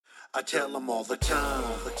I tell them all the time,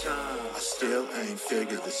 I still ain't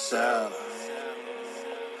figured this out.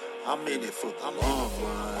 I'm in it for the long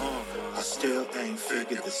run, I still ain't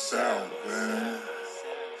figured this out, man.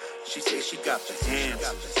 She said she got the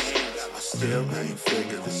answers, I still ain't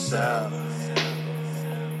figured this out.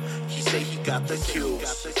 He say he got the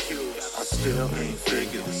cures, I still ain't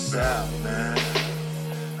figured this out, man.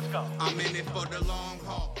 I'm in it for the long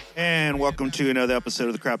haul. And welcome to another episode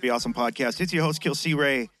of the Crappy Awesome Podcast. It's your host, Kill C.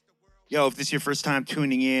 Ray. Yo, if this is your first time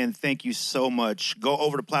tuning in, thank you so much. Go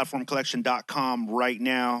over to platformcollection.com right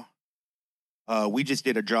now. We just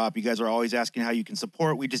did a drop. You guys are always asking how you can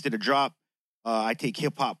support. We just did a drop. I take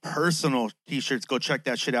hip-hop personal t-shirts. Go check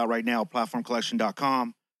that shit out right now,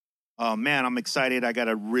 platformcollection.com. Man, I'm excited. I got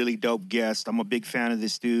a really dope guest. I'm a big fan of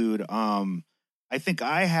this dude. I think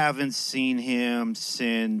I haven't seen him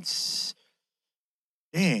since...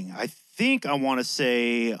 Dang, I think I want to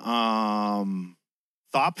say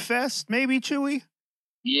Thopfest, maybe, Chewy?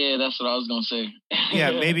 Yeah, that's what I was going to say.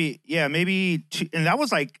 maybe. And that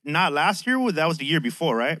was like not last year, that was the year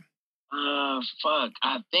before, right? Fuck.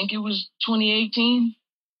 I think it was 2018.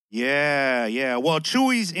 Yeah. Well,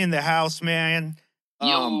 Chewy's in the house, man.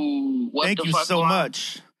 Yo, what thank the you fuck so on?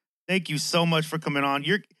 much. Thank you so much for coming on.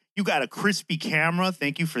 You got a crispy camera.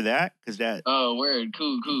 Thank you for that. Oh, word.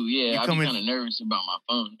 Cool. Yeah, I'm kind of nervous about my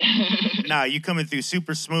phone. Nah, you coming through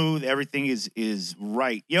super smooth. Everything is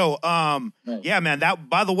right. Yo, Right. Yeah, man. That,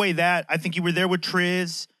 by the way, that I think you were there with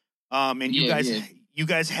Triz. And you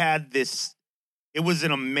guys had this. It was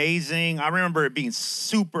an amazing. I remember it being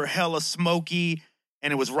super hella smoky,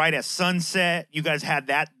 and it was right at sunset. You guys had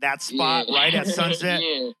that spot right at sunset.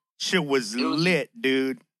 Yeah. Shit was lit,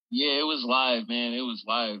 dude. Yeah, it was live, man. It was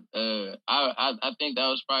live. I think that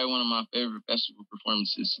was probably one of my favorite festival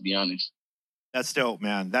performances, to be honest. That's dope,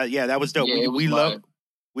 man. That was dope. Yeah, we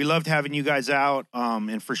loved having you guys out.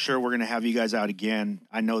 And for sure we're gonna have you guys out again.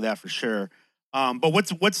 I know that for sure. But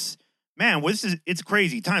it's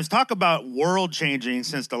crazy times. Talk about world changing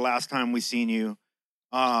since the last time we seen you.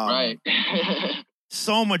 Right.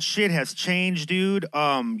 So much shit has changed, dude.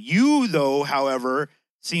 You though, however,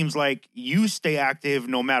 seems like you stay active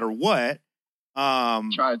no matter what.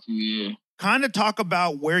 Try to, yeah. Kind of talk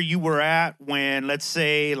about where you were at when, let's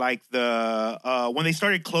say, like when they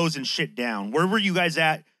started closing shit down. Where were you guys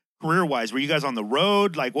at career-wise? Were you guys on the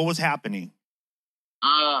road? Like, what was happening?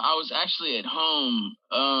 I was actually at home.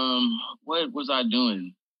 What was I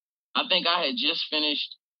doing? I think I had just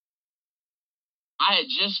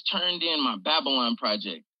turned in my Babylon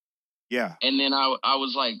project. Yeah. And then I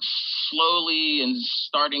was like slowly and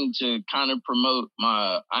starting to kind of promote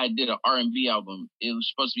I did an R&B album. It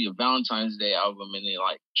was supposed to be a Valentine's Day album and it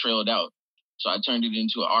like trailed out. So I turned it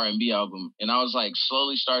into an R&B album and I was like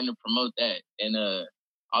slowly starting to promote that. And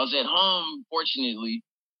I was at home, fortunately.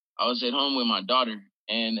 I was at home with my daughter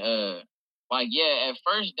and at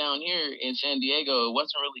first down here in San Diego, it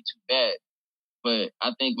wasn't really too bad. But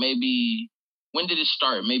I think maybe, when did it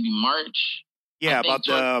start? Maybe March? Yeah, about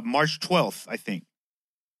the March 12th, I think.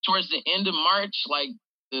 Towards the end of March, like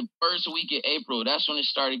the first week of April, that's when it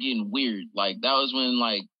started getting weird. Like that was when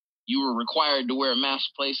like you were required to wear a mask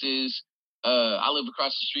places. I lived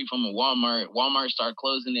across the street from a Walmart. Walmart started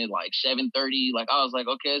closing at like 7:30. Like I was like,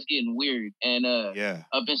 okay, it's getting weird. And up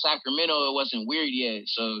in Sacramento, it wasn't weird yet.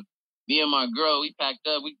 So me and my girl, we packed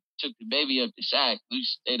up. We took the baby up to Sac. We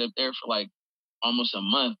stayed up there for like almost a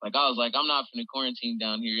month. Like I was like, I'm not finna quarantine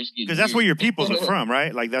down here. It's getting because that's where your peoples are from,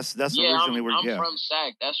 right? Like that's originally where. I'm from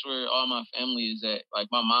Sac. That's where all my family is at. Like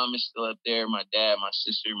my mom is still up there. My dad, my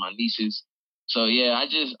sister, my nieces. So yeah, I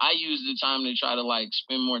used the time to try to like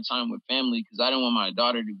spend more time with family because I didn't want my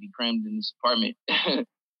daughter to be crammed in this apartment.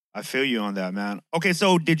 I feel you on that, man. Okay,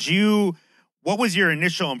 so what was your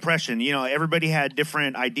initial impression? You know, everybody had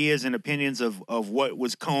different ideas and opinions of what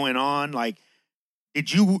was going on. Like, did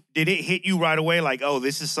it hit you right away? Like, oh,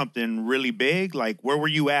 this is something really big? Like, where were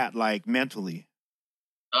you at, like, mentally?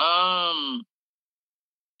 At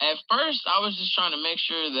first, I was just trying to make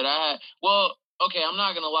sure that I'm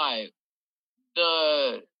not gonna lie.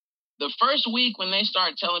 The first week when they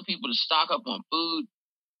started telling people to stock up on food,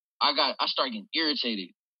 I started getting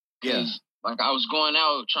irritated. Because, like, I was going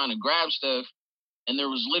out trying to grab stuff, and there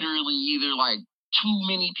was literally either, like, too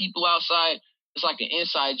many people outside. It's like an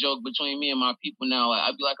inside joke between me and my people now. Like,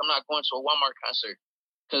 I'd be like, I'm not going to a Walmart concert.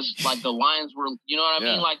 Because, like, the lines were, you know what I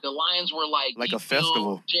mean? Like, the lines were, like a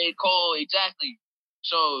festival. J. Cole, exactly.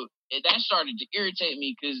 So that started to irritate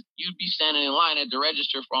me because you'd be standing in line at the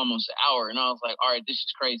register for almost an hour. And I was like, all right, this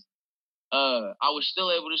is crazy. I was still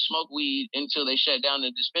able to smoke weed until they shut down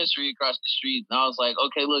the dispensary across the street. And I was like,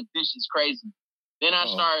 okay, look, this is crazy. Then I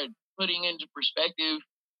started putting into perspective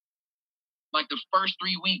like the first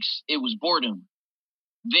 3 weeks, it was boredom.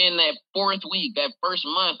 Then that fourth week, that first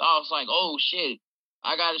month, I was like, oh shit,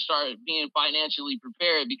 I got to start being financially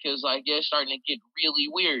prepared because like it's starting to get really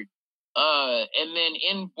weird. And then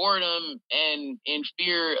in boredom and in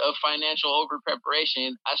fear of financial over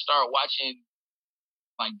preparation, I started watching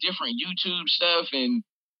like different YouTube stuff, and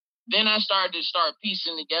then I started to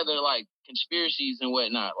piecing together like conspiracies and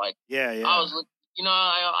whatnot. Like Yeah. I was looking,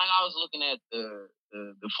 I was looking at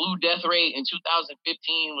the flu death rate in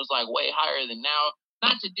 2015 was like way higher than now.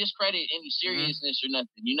 Not to discredit any seriousness or nothing,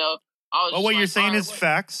 I was Well, just what you're like, saying all right, is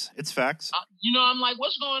facts. It's facts. I'm like,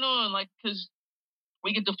 what's going on? Like, because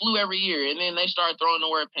we get the flu every year, and then they start throwing the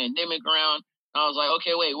word pandemic around. And I was like,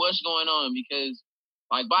 okay, wait, what's going on? Because,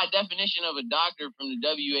 like, by definition of a doctor from the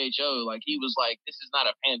WHO, like, he was like, this is not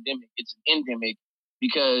a pandemic, it's an endemic,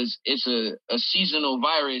 because it's a seasonal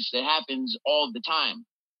virus that happens all the time.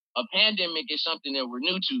 A pandemic is something that we're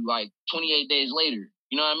new to, like 28 days later.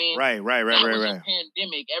 You know what I mean? Right. That was a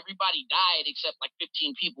pandemic. Everybody died except like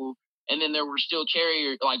 15 people, and then there were still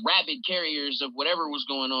rabid carriers of whatever was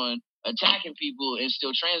going on, attacking people and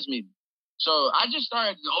still transmitting. So I just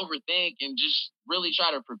started to overthink and just really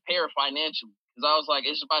try to prepare financially because I was like,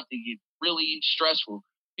 it's about to get really stressful.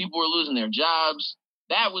 People were losing their jobs.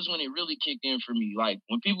 That was when it really kicked in for me. Like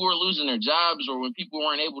when people were losing their jobs or when people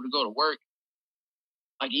weren't able to go to work,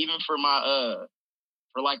 like even for my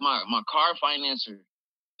car financer,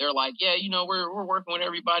 they're like, yeah, we're working with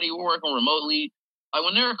everybody. We're working remotely. Like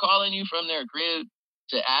when they're calling you from their crib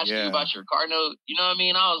to ask you about your car note, you know what I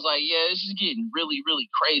mean? I was like, yeah, this is getting really, really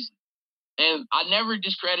crazy. And I never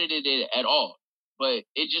discredited it at all, but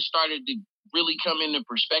it just started to really come into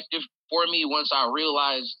perspective for me once I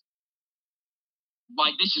realized,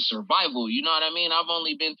 like, this is survival. You know what I mean? I've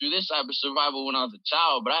only been through this type of survival when I was a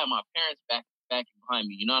child, but I had my parents back behind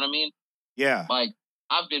me. You know what I mean? Yeah. Like,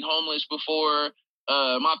 I've been homeless before.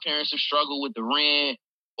 My parents have struggled with the rent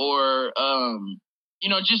or,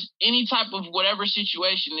 just any type of whatever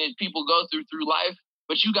situation that people go through life,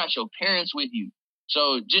 but you got your parents with you.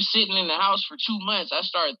 So just sitting in the house for 2 months, I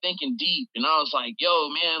started thinking deep and I was like, yo,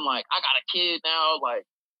 man, like I got a kid now. Like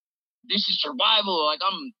this is survival. Like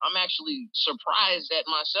I'm actually surprised at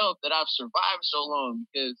myself that I've survived so long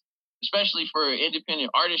because especially for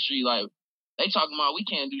independent artistry, like they talking about we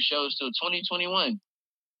can't do shows till 2021.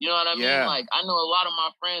 You know what I mean? Like, I know a lot of my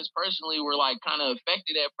friends personally were, like, kind of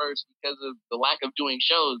affected at first because of the lack of doing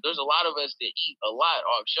shows. There's a lot of us that eat a lot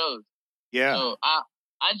off shows. Yeah. So I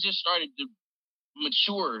just started to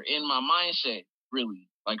mature in my mindset, really.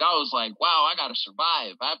 Like, I was like, wow, I got to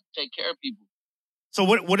survive. I have to take care of people. So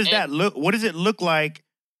what does that look? What does it look like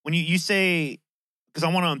when you say? Because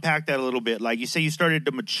I want to unpack that a little bit. Like you say, you started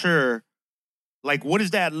to mature. Like what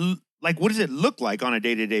does that? Like what does it look like on a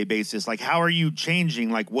day-to-day basis? Like how are you changing?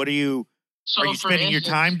 Like what are you? So are you spending your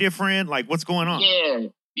time different? Like what's going on?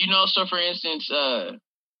 Yeah, so for instance,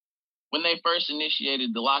 when they first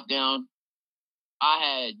initiated the lockdown, I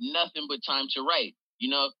had nothing but time to write.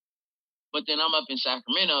 But then I'm up in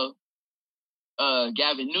Sacramento.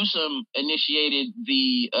 Gavin Newsom initiated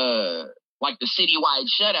the citywide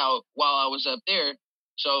shutout while I was up there.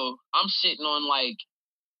 So I'm sitting on like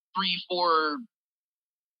 3, 4,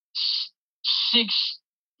 6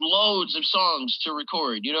 loads of songs to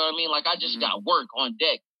record. You know what I mean? Like I just got work on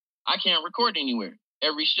deck. I can't record anywhere.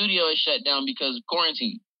 Every studio is shut down because of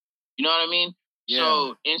quarantine. You know what I mean? Yeah.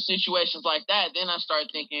 So in situations like that, then I start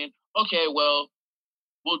thinking, okay, well,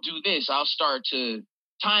 we'll do this. I'll start to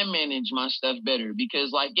time manage my stuff better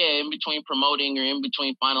because in between promoting or in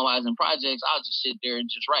between finalizing projects, I'll just sit there and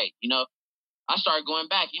just write, I started going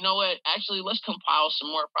back. You know what? Actually, let's compile some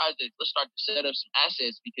more projects. Let's start to set up some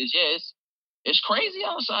assets because it's crazy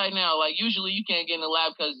outside now. Like usually you can't get in the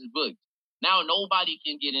lab because it's booked. Now nobody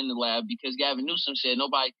can get in the lab because Gavin Newsom said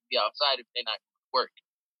nobody can be outside if they're not going to work.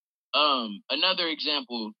 Another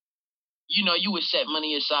example, you would set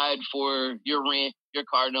money aside for your rent, your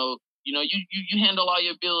car note. You handle all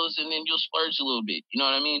your bills and then you'll splurge a little bit. You know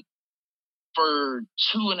what I mean? For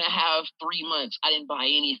 2.5, 3 months, I didn't buy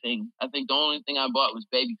anything. I think the only thing I bought was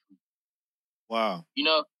baby food. Wow.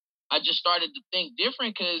 I just started to think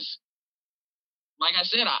different because, like I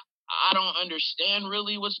said, I don't understand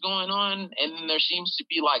really what's going on. And then there seems to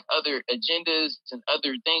be like other agendas and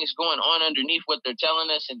other things going on underneath what they're telling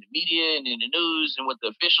us in the media and in the news and what the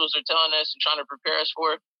officials are telling us and trying to prepare us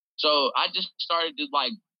for. So I just started to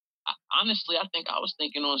honestly, I think I was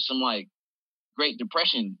thinking on some Great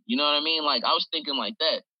Depression. You know what I mean? Like I was thinking like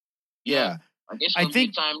that. Yeah. Like it's gonna be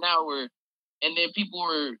a time now where, and then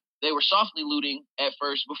they were softly looting at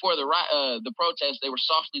first before the protest. They were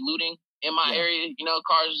softly looting in my area.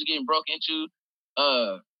 Cars was getting broke into.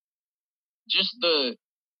 just the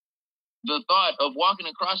thought of walking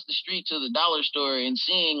across the street to the dollar store and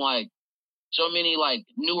seeing like so many like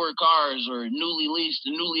newer cars or newly leased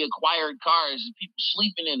and newly acquired cars and people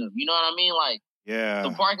sleeping in them. You know what I mean? Like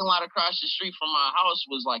the parking lot across the street from my house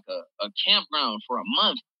was like a campground for a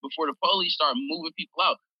month before the police started moving people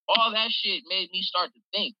out. All that shit made me start to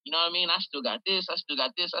think, you know what I mean? I still got this, I still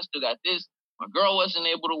got this, I still got this. My girl wasn't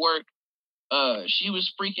able to work. She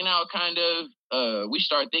was freaking out kind of. We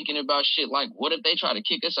started thinking about shit like, what if they try to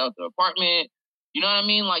kick us out the apartment? You know what I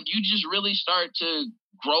mean? Like you just really start to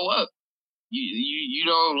grow up. You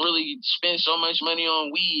don't really spend so much money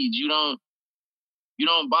on weeds. You don't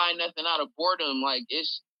buy nothing out of boredom. Like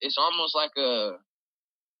it's almost like a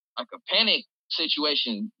panic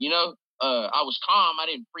situation, you know? I was calm, I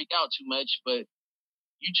didn't freak out too much, but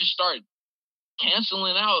you just start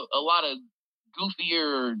canceling out a lot of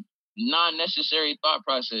goofier, non-necessary thought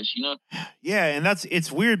process, you know? Yeah, and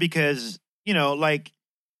it's weird because, you know, like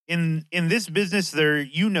in this business there,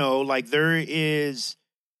 you know, like there is,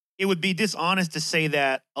 it would be dishonest to say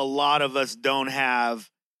that a lot of us don't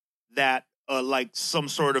have that like some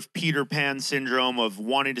sort of Peter Pan syndrome of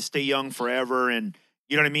wanting to stay young forever, and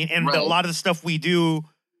you know what I mean? And Right. a lot of the stuff we do,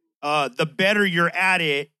 the better you're at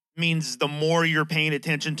it means the more you're paying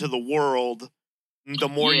attention to the world, the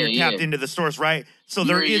more you're tapped into the source, right? So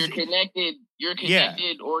you're connected,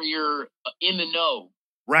 or you're in the know.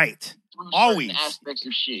 Right. Always. Aspects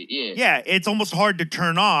of shit, yeah. Yeah, it's almost hard to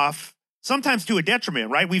turn off, sometimes to a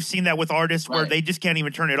detriment, right? We've seen that with artists where they just can't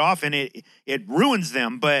even turn it off and it ruins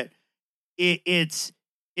them, but it's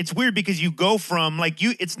weird because you go from like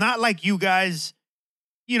it's not like you guys,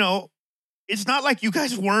 you know, it's not like you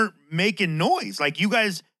guys weren't making noise. Like you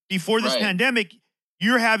guys before this pandemic,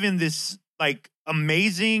 you're having this like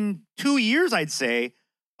amazing 2 years, I'd say,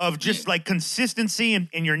 of just like consistency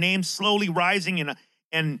and your name slowly rising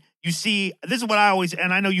and you see, this is what I always,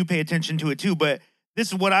 and I know you pay attention to it too, but this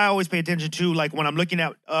is what I always pay attention to. Like when I'm looking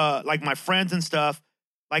at like my friends and stuff,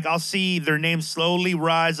 like I'll see their names slowly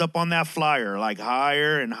rise up on that flyer, like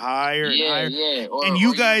higher and higher and higher. Yeah, and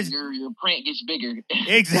you guys, your print gets bigger.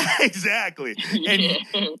 Exactly.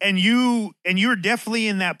 And you're definitely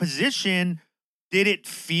in that position. Did it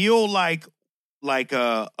feel like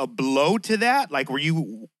a blow to that? Like, were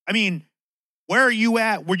you? I mean, where are you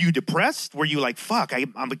at? Were you depressed? Were you like, fuck, I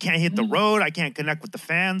can't hit the road. I can't connect with the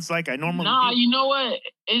fans like I normally do? You know what?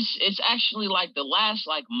 It's actually like the last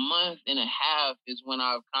like month and a half is when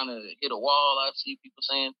I've kind of hit a wall. I see people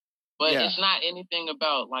saying, but it's not anything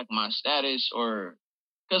about like my status or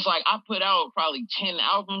because like I put out probably 10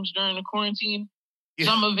 albums during the quarantine. Yeah.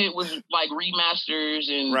 Some of it was like remasters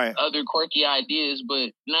and other quirky ideas,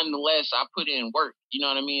 but nonetheless, I put in work. You know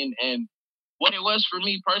what I mean? And what it was for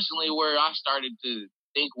me personally, where I started to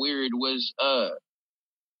think weird was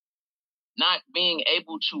not being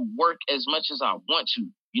able to work as much as I want to.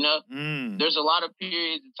 You know, there's a lot of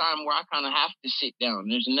periods of time where I kind of have to sit down.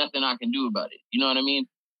 There's nothing I can do about it. You know what I mean?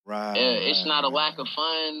 Right. It's not a lack of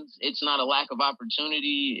funds. It's not a lack of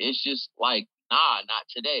opportunity. It's just like, nah, not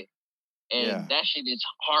today. And that shit is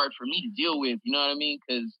hard for me to deal with. You know what I mean?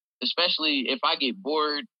 Because especially if I get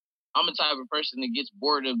bored, I'm the type of person that gets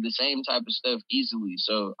bored of the same type of stuff easily.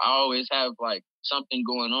 So I always have like something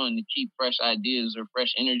going on to keep fresh ideas or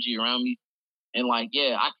fresh energy around me. And like,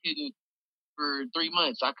 I couldn't for 3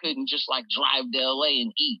 months. I couldn't just like drive to LA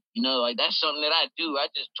and eat. You know, like that's something that I do. I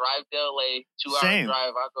just drive to LA, 2-hour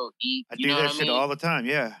drive. I go eat. I do that shit all the time.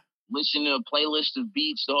 Yeah. Listen to a playlist of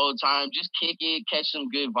beats the whole time. Just kick it, catch some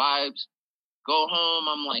good vibes. Go home.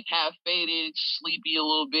 I'm like half faded, sleepy a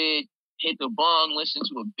little bit. Hit the bong, listen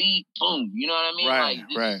to a beat, boom. You know what I mean?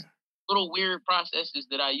 Like little weird processes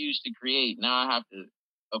that I used to create. Now I have to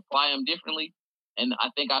apply them differently, and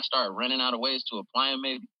I think I started running out of ways to apply them.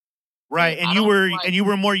 Maybe right. And you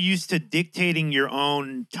were more used to dictating your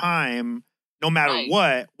own time, no matter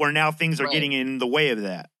what. Where now things are getting in the way of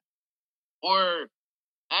that. Or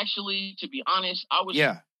actually, to be honest, I was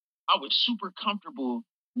super comfortable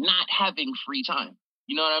not having free time.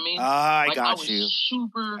 You know what I mean? I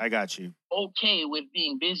was got you. Okay with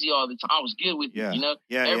being busy all the time. I was good with it, you know?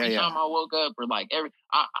 Every time I woke up or like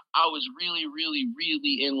I was really, really,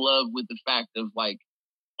 really in love with the fact of like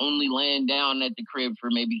only laying down at the crib for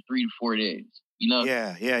maybe 3 to 4 days. You know?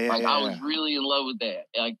 I was really in love with that.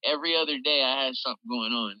 Like every other day I had something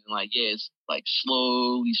going on. And like, it's like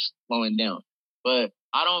slowly slowing down. But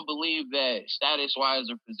I don't believe that status-wise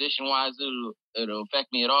or position-wise it'll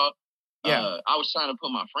affect me at all. I was trying to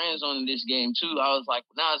put my friends on in this game too. I was like,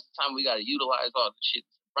 now's the time we got to utilize all the shit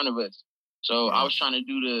in front of us. So I was trying to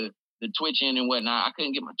do the Twitching and whatnot. I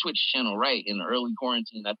couldn't get my Twitch channel right in the early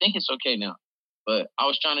quarantine. I think it's okay now. But I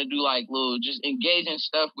was trying to do like little just engaging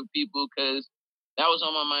stuff with people because that was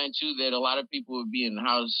on my mind too, that a lot of people would be in the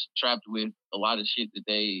house trapped with a lot of shit that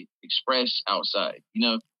they express outside. You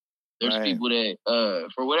know, there's Right. people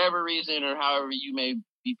that for whatever reason or however you may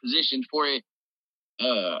be positioned for it,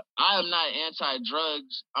 I am not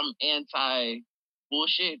anti-drugs. I'm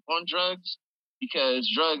anti-bullshit on drugs because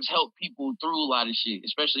drugs help people through a lot of shit,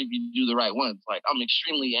 especially if you do the right ones. Like, I'm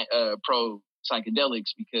extremely pro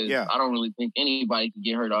psychedelics because Yeah. I don't really think anybody can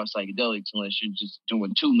get hurt off psychedelics unless you're just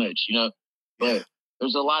doing too much, you know? Yeah. But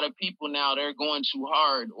there's a lot of people now, they're going too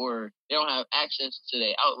hard or they don't have access to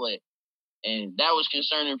their outlet. And that was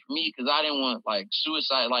concerning for me because I didn't want like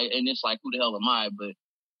suicide, like, and it's like, who the hell am I? But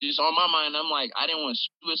just on my mind, I'm like, I didn't want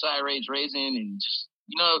suicide rates raising and just,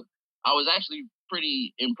 you know, I was actually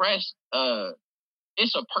pretty impressed.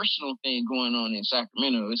 It's a personal thing going on in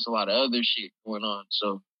Sacramento. It's a lot of other shit going on.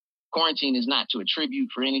 So quarantine is not to attribute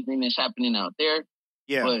for anything that's happening out there.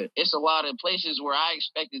 Yeah. But it's a lot of places where I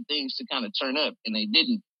expected things to kind of turn up and they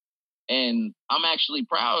didn't. And I'm actually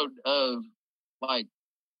proud of like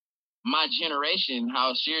my generation,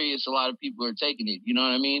 how serious a lot of people are taking it. You know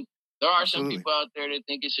what I mean? There are Absolutely. some people out there that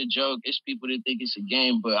think it's a joke. It's people that think it's a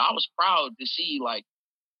game. But I was proud to see, like,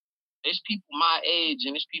 there's people my age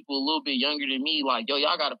and there's people a little bit younger than me, like, yo,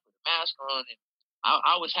 y'all got to put a mask on. And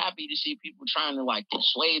I was happy to see people trying to, like,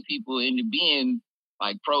 persuade people into being,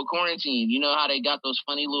 like, pro-quarantine. You know how they got those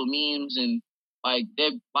funny little memes and, like,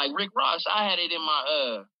 like Rick Ross, I had it in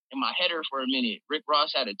my header for a minute. Rick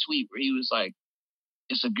Ross had a tweet where he was like,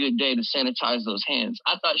 it's a good day to sanitize those hands.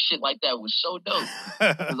 I thought shit like that was so dope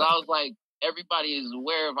because I was like, everybody is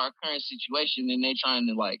aware of our current situation and they trying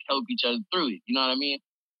to like help each other through it. You know what I mean?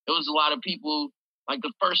 There was a lot of people, like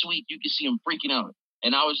the first week you could see them freaking out.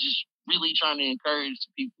 And I was just really trying to encourage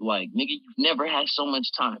people like, nigga, you've never had so much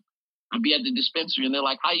time. I'd be at the dispensary and they're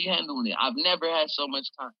like, how you handling it? I've never had so much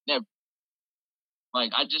time. Never.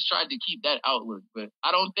 Like, I just tried to keep that outlook, but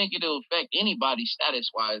I don't think it'll affect anybody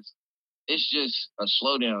status wise. It's just a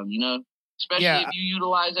slowdown, you know? Especially if you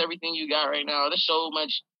utilize everything you got right now. There's so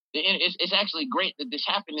much. It's actually great that this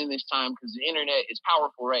happened in this time because the internet is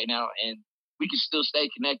powerful right now and we can still stay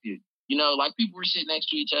connected. You know, like people were sitting next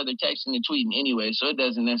to each other, texting and tweeting anyway, so it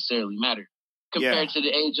doesn't necessarily matter. Compared to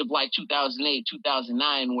the age of like 2008,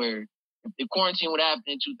 2009, where if quarantine would have happened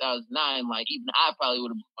in 2009, like even I probably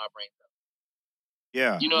would have blew my brains out.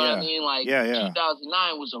 Yeah. You know what I mean? Like 2009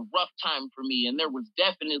 was a rough time for me, and there was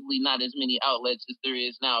definitely not as many outlets as there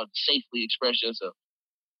is now to safely express yourself.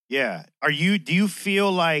 Yeah. Do you feel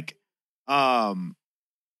like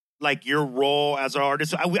your role as an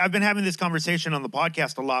artist? I've been having this conversation on the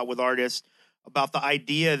podcast a lot with artists about the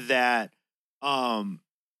idea that, to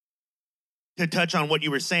touch on what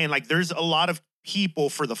you were saying, like there's a lot of people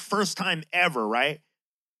for the first time ever, right?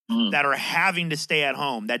 That are having to stay at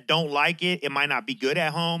home, that don't like it. It might not be good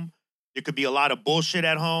at home. There could be a lot of bullshit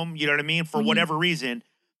at home. You know what I mean? For whatever reason.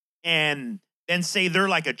 And then say they're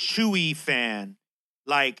like a Chewy fan.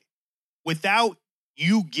 Like, without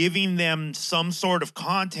you giving them some sort of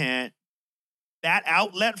content, that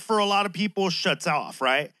outlet for a lot of people shuts off,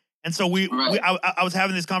 right? And so I was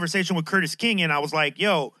having this conversation with Curtis King, and I was like,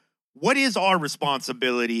 yo, what is our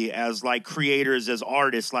responsibility as like creators, as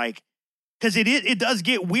artists? Like, because it does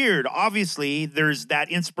get weird. Obviously, there's that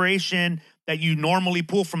inspiration that you normally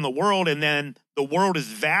pull from the world, and then the world is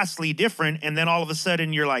vastly different. And then all of a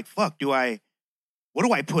sudden, you're like, "Fuck, what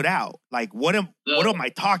do I put out? Like, what am I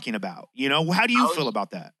talking about? You know, how do you feel about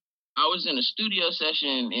that?" I was in a studio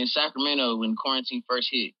session in Sacramento when quarantine first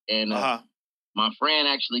hit, and my friend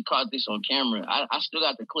actually caught this on camera. I still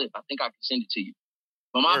got the clip. I think I can send it to you.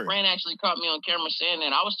 But my friend actually caught me on camera saying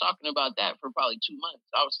that. I was talking about that for probably 2 months.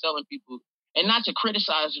 I was telling people. And not to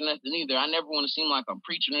criticize or nothing either. I never want to seem like I'm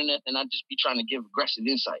preaching or nothing. I just be trying to give aggressive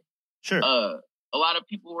insight. Sure. A lot of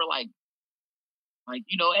people were like,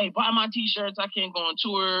 you know, hey, buy my t-shirts. I can't go on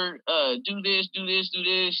tour. Do this. And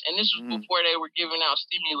this was before they were giving out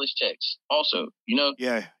stimulus checks also, you know?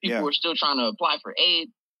 People were still trying to apply for aid.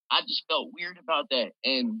 I just felt weird about that.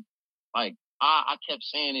 And like, I kept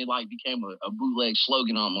saying it like became a bootleg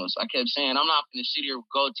slogan almost. I kept saying, I'm not going to sit here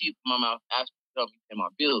with gold teeth in my mouth asking to help me pay my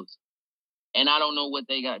bills. And I don't know what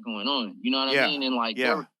they got going on. You know what I mean? And like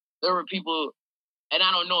there were people, and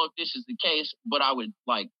I don't know if this is the case, but I would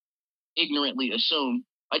like ignorantly assume.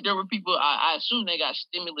 Like there were people, I assume they got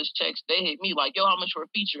stimulus checks. They hit me like, yo, how much for a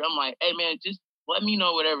feature? I'm like, hey man, just let me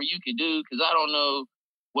know whatever you could do because I don't know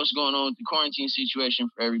what's going on with the quarantine situation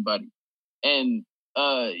for everybody. And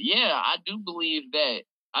I do believe that,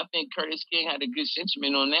 I think Curtis King had a good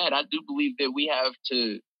sentiment on that. I do believe that we have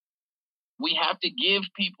to give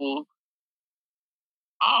people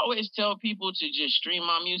I always tell people to just stream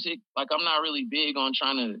my music. Like, I'm not really big on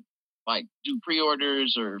trying to like do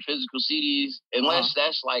pre-orders or physical CDs unless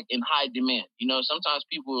that's like in high demand. You know, sometimes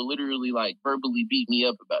people will literally like verbally beat me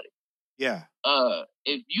up about it. Yeah.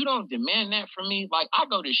 If you don't demand that from me, like I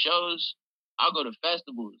go to shows, I'll go to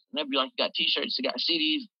festivals, and they'll be like, "You got T-shirts, you got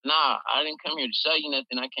CDs." Nah, I didn't come here to sell you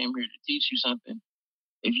nothing. I came here to teach you something.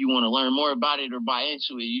 If you want to learn more about it or buy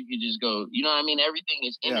into it, you could just go. You know what I mean? Everything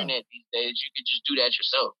is internet these days. You could just do that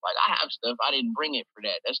yourself. Like I have stuff, I didn't bring it for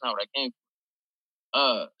that. That's not what I came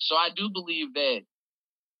for. So I do believe that,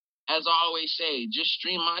 as I always say, just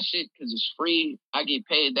stream my shit because it's free. I get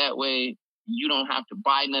paid that way. You don't have to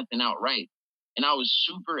buy nothing outright. And I was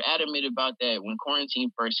super adamant about that when quarantine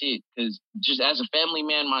first hit, because just as a family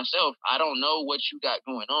man myself, I don't know what you got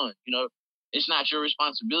going on. You know, it's not your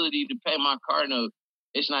responsibility to pay my car note.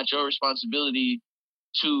 It's not your responsibility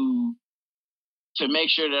to make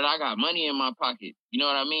sure that I got money in my pocket. You know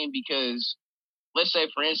what I mean? Because let's say,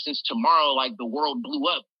 for instance, tomorrow, like the world blew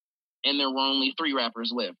up and there were only 3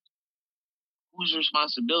 rappers left. Whose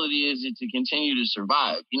responsibility is it to continue to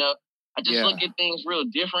survive? You know, I just look at things real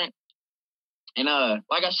different. And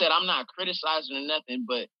like I said, I'm not criticizing or nothing,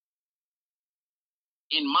 but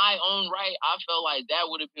in my own right, I felt like that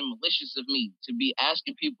would have been malicious of me to be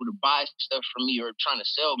asking people to buy stuff from me or trying to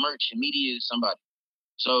sell merch and media to somebody.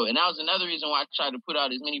 So, and that was another reason why I tried to put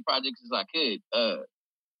out as many projects as I could.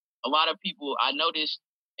 A lot of people I noticed,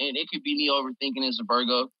 and it could be me overthinking as a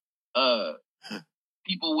Virgo,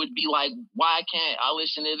 people would be like, "Why can't I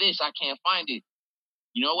listen to this? I can't find it."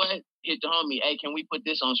 You know what? Hit the homie. Hey, can we put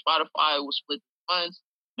this on Spotify? We'll split the funds,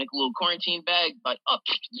 make a little quarantine bag. Like, oh,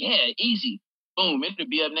 yeah, easy. Boom, it'll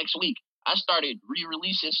be up next week. I started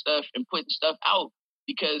re-releasing stuff and putting stuff out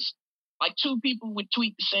because like 2 people would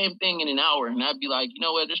tweet the same thing in an hour. And I'd be like, you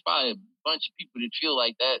know what? There's probably a bunch of people that feel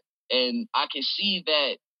like that. And I can see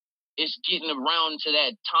that it's getting around to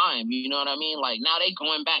that time. You know what I mean? Like now they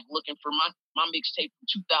going back looking for my mixtape from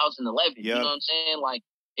 2011. You know what I'm saying? Like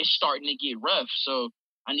it's starting to get rough. So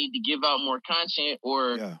I need to give out more content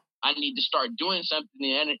or I need to start doing something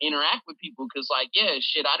and interact with people. Cause like, yeah,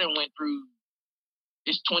 shit, I done went through,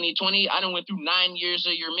 it's 2020. I done went through 9 years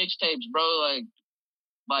of your mixtapes, bro.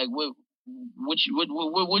 Like what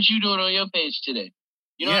you doing on your page today?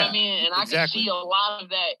 You know what I mean? And I can see a lot of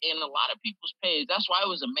that in a lot of people's page. That's why it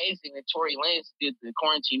was amazing that Tory Lanez did the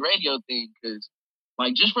quarantine radio thing. Cause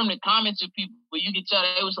like just from the comments of people, you could tell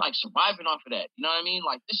they was like surviving off of that. You know what I mean?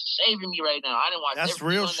 Like this is saving me right now. I didn't watch. That's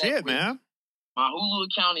real shit, man. My Hulu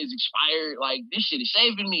account is expired. Like this shit is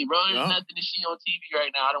saving me, bro. There's nothing to see on TV right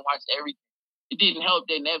now. I don't watch everything. It didn't help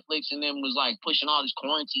that Netflix and them was like pushing all this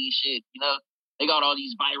quarantine shit. You know, they got all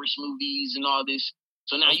these virus movies and all this.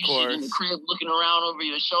 So now you sit in the crib looking around over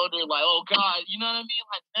your shoulder, like, oh God, you know what I mean?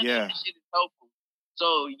 Like none of this shit is helpful.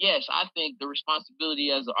 So yes, I think the responsibility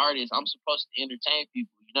as an artist, I'm supposed to entertain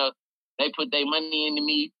people. You know, they put their money into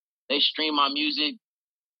me. They stream my music.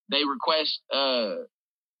 They request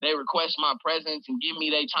my presence and give me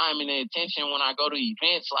their time and their attention when I go to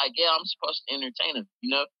events. Like, yeah, I'm supposed to entertain them.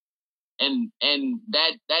 You know. And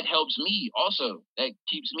that helps me also. That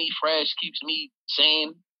keeps me fresh, keeps me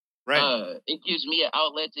sane. Right. It gives me an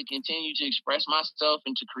outlet to continue to express myself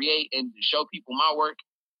and to create and to show people my work.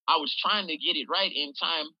 I was trying to get it right in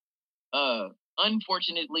time.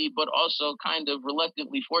 Unfortunately, but also kind of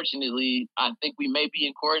reluctantly, fortunately, I think we may be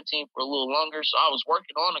in quarantine for a little longer. So I was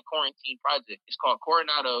working on a quarantine project. It's called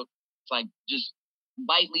Coronado. It's like just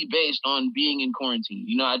lightly based on being in quarantine.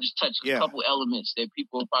 You know, I just touched a couple elements that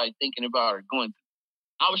people are probably thinking about or going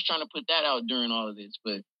through. I was trying to put that out during all of this,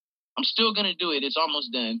 but I'm still going to do it. It's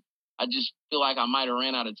almost done. I just feel like I might have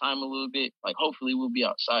ran out of time a little bit. Like, hopefully we'll be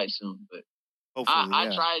outside soon, but I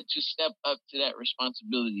tried to step up to that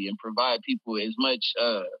responsibility and provide people as much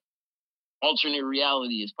alternate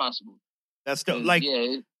reality as possible. That's like,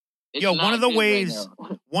 one of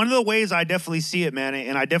the ways I definitely see it, man,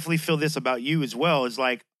 and I definitely feel this about you as well, is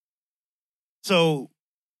like, so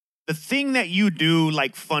the thing that you do,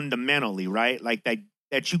 like fundamentally, right, like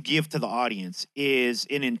that you give to the audience is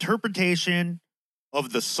an interpretation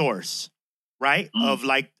of the source, right?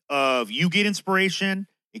 Of you get inspiration,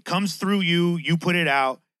 it comes through you, you put it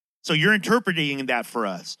out, so you're interpreting that for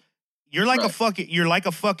us. You're like a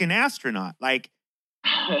fucking astronaut, like.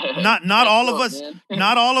 Not all of us,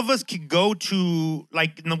 not all of us can go to,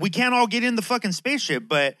 like, we can't all get in the fucking spaceship,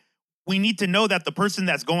 but we need to know that the person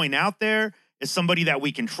that's going out there is somebody that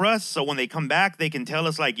we can trust. So when they come back, they can tell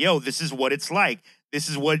us like, yo, this is what it's like. This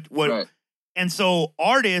is what, and so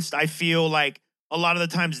artists, I feel like a lot of the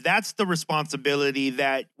times that's the responsibility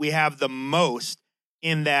that we have the most,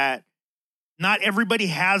 in that not everybody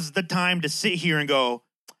has the time to sit here and go,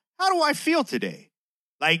 how do I feel today?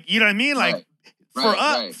 Like, you know what I mean? Like,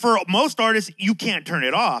 Right. for most artists, you can't turn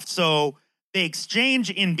it off. So the exchange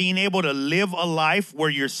in being able to live a life where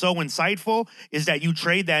you're so insightful is that you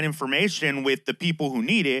trade that information with the people who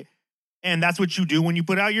need it. And that's what you do when you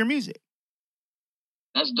put out your music.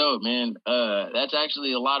 That's dope, man. That's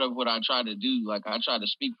actually a lot of what I try to do. Like, I try to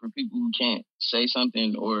speak for people who can't say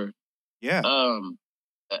something, or Yeah.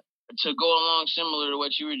 To go along similar to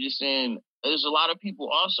what you were just saying, there's a lot of people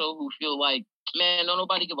also who feel like, man, don't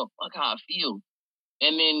nobody give a fuck how I feel.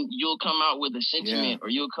 And then you'll come out with a sentiment, or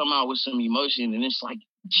you'll come out with some emotion, and it's like,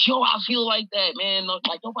 yo, I feel like that, man.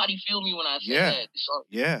 Like, nobody feel me when I say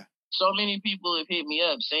that. So many people have hit me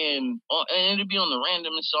up saying, and it'll be on the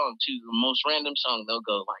randomest song too, the most random song. They'll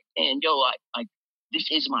go like, man, yo, like this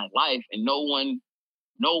is my life, and no one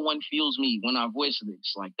feels me when I voice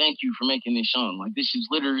this. Like, thank you for making this song. Like, this is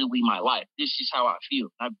literally my life. This is how I feel.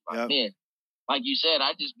 I'm like, man, like you said,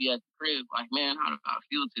 I just be at the crib, like, man, how do I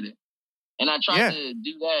feel today? And I try to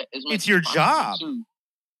do that as much. It's your job. Too.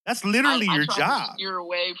 That's literally your I job. To steer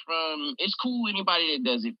away from. It's cool anybody that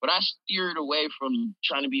does it, but I steered away from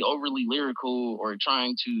trying to be overly lyrical or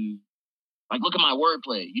trying to, like, look at my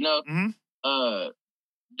wordplay. You know,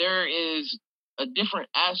 there is a different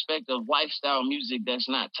aspect of lifestyle music that's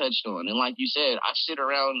not touched on, and like you said, I sit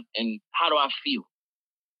around and how do I feel?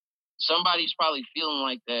 Somebody's probably feeling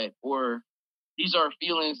like that, or these are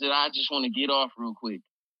feelings that I just want to get off real quick.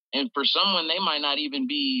 And for someone, they might not even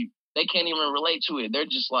be. They can't even relate to it. They're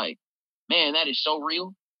just like, man, that is so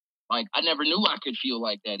real. Like, I never knew I could feel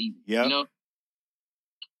like that either. Yeah. You know?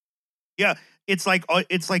 Yeah. It's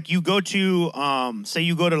like you go to, say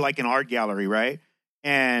you go to like an art gallery, right?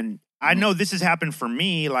 And I know this has happened for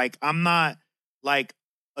me. Like, I'm not like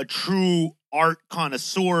a true art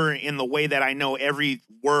connoisseur in the way that I know every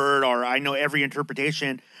word or I know every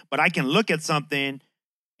interpretation, but I can look at something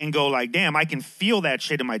and go like, damn, I can feel that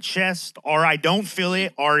shit in my chest, or I don't feel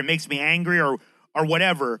it, or it makes me angry, or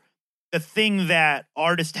whatever. The thing that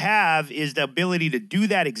artists have is the ability to do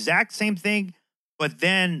that exact same thing, but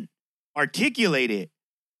then articulate it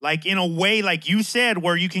like in a way, like you said,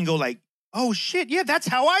 where you can go like, oh shit, yeah, that's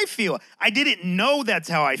how I feel. I didn't know that's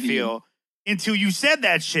how I feel until you said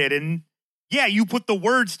that shit. And yeah, you put the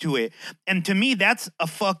words to it. And to me, that's a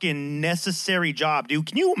fucking necessary job, dude.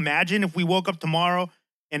 Can you imagine if we woke up tomorrow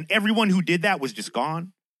and everyone who did that was just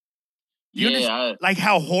gone? Like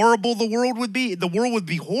how horrible the world would be. The world would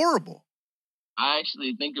be horrible. I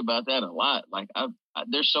actually think about that a lot. Like,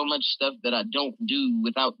 there's so much stuff that I don't do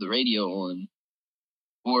without the radio on,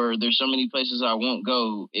 or there's so many places I won't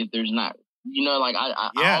go if there's not. You know, like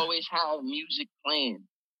I always have music playing,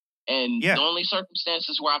 and the only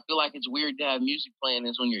circumstances where I feel like it's weird to have music playing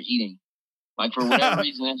is when you're eating. Like, for whatever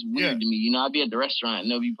reason, that's weird to me. You know, I'd be at the restaurant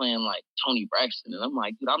and they'll be playing like Tony Braxton, and I'm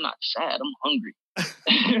like, dude, I'm not sad. I'm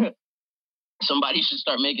hungry. Somebody should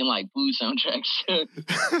start making like food soundtracks.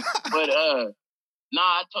 But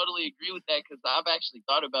I totally agree with that, because I've actually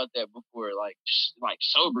thought about that before. Like, just like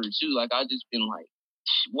sober too. Like, I just been like,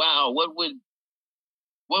 wow, what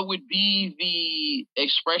would be the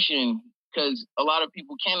expression? Because a lot of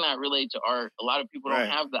people cannot relate to art. A lot of people don't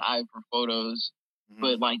have the eye for photos.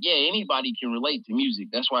 But like, yeah, anybody can relate to music.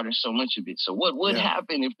 That's why there's so much of it. So what would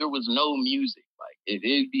happen if there was no music? Like,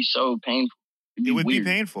 it'd be so painful. It would weird. be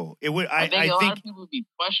painful. It would. I think a lot of people would be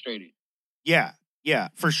frustrated. Yeah,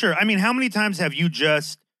 for sure. I mean, how many times have you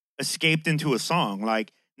just escaped into a song?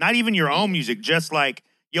 Like, not even your own music, just like,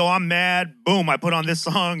 yo, I'm mad. Boom, I put on this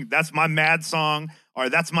song. That's my mad song, or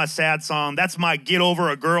that's my sad song. That's my get over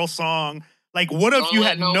a girl song. Like, what if you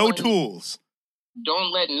had no tools?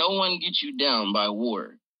 Don't Let No One Get You Down by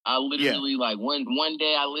War. I literally, like, one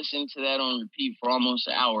day I listened to that on repeat for almost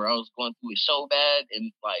an hour. I was going through it so bad,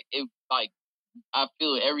 and I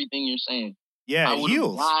feel everything you're saying. Yeah, I it would have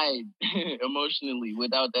heals. died emotionally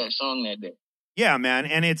without that song that day. Yeah, man.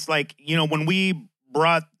 And it's like, you know, when we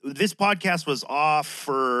brought this podcast was off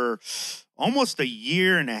for almost a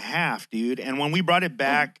year and a half, dude. And when we brought it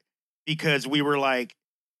back, because we were like,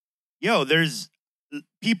 yo, there's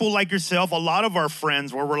people like yourself, a lot of our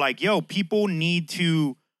friends, where we're like, yo, people need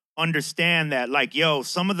to understand that, like, yo,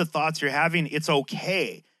 some of the thoughts you're having, it's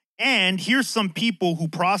okay. And here's some people who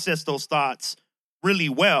process those thoughts really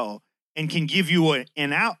well and can give you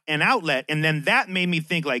an outlet. And then that made me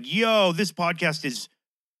think like, yo, this podcast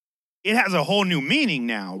it has a whole new meaning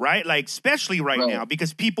now, right? Like, especially right now,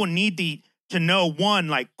 because people need to know, one,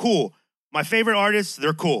 like, cool, my favorite artists,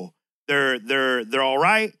 they're cool. They're all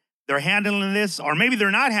right. They're handling this, or maybe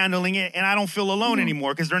they're not handling it, and I don't feel alone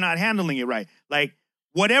anymore because they're not handling it right. Like,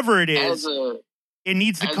 whatever it is, it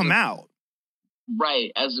needs to come out.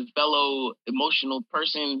 Right. As a fellow emotional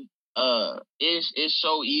person, it's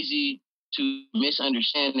so easy to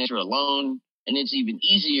misunderstand that you're alone, and it's even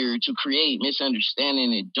easier to create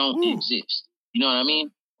misunderstanding that don't exist. You know what I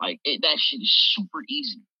mean? Like that shit is super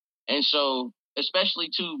easy. And so, especially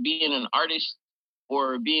to being an artist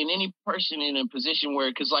or being any person in a position where,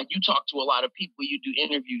 because like you talk to a lot of people, you do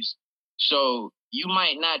interviews, so you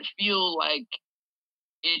might not feel like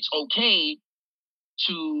it's okay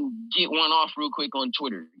to get one off real quick on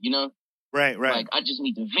Twitter, you know? Right. Like, I just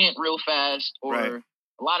need to vent real fast. Or Right.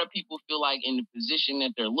 a lot of people feel like in the position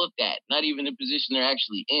that they're looked at, not even the position they're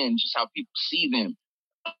actually in, just how people see them.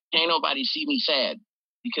 Can't nobody see me sad,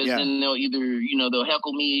 because then they'll either, they'll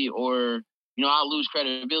heckle me, or, I'll lose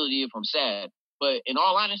credibility if I'm sad. But in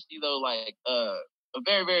all honesty, though, like, a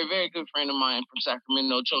very, very, very good friend of mine from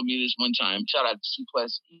Sacramento told me this one time. Shout out to C+.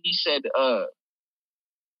 He said,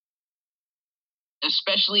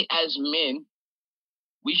 especially as men,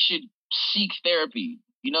 we should seek therapy,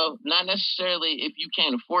 not necessarily if you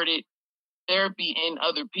can't afford it, therapy in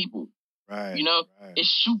other people. Right. Right.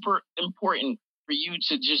 It's super important for you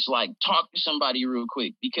to just like talk to somebody real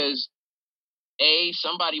quick, because A,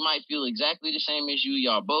 somebody might feel exactly the same as you.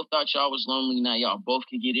 Y'all both thought y'all was lonely. Now y'all both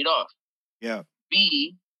can get it off. Yeah.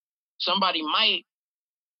 B, somebody might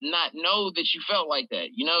not know that you felt like that,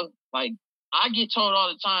 Like, I get told all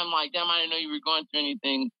the time, like, damn, I didn't know you were going through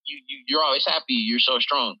anything. You're always happy. You're so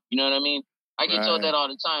strong. You know what I mean? I get told that all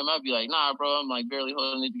the time. I'd be like, nah, bro, I'm like barely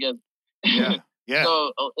holding it together. Yeah. Yeah.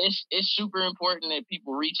 So it's super important that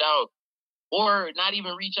people reach out, or not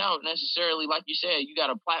even reach out necessarily. Like you said, you got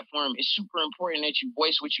a platform. It's super important that you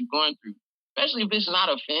voice what you're going through, especially if it's not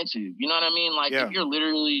offensive. You know what I mean? Like, if you're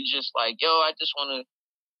literally just like, yo, I just want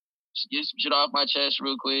to get some shit off my chest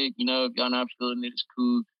real quick. If y'all not feeling it, it's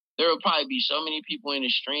cool. There will probably be so many people in the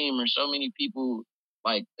stream, or so many people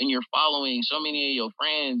like in your following, so many of your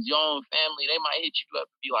friends, your own family, they might hit you up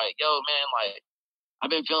and be like, yo, man, like, I've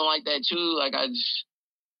been feeling like that too. Like,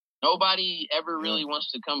 nobody ever really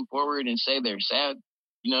wants to come forward and say they're sad,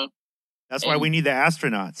 That's why we need the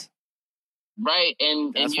astronauts. Right.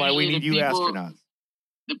 And that's why we need you astronauts.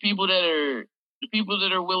 The people that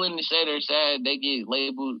are willing to say they're sad, they get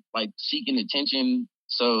labeled like seeking attention.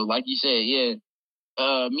 So like you said,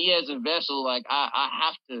 me as a vessel, like I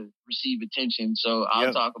have to receive attention. So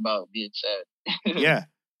I'll talk about being sad.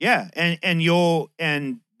 Yeah.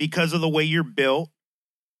 And because of the way you're built,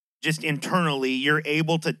 just internally, you're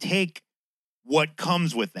able to take what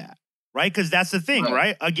comes with that, right? Because that's the thing,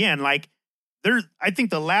 right? Again, like I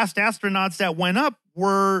think the last astronauts that went up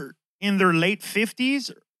were in their late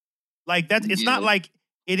 50s. Like that's, it's not like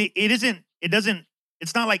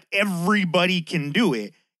it's not like everybody can do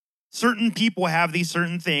it. Certain people have these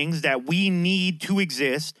certain things that we need to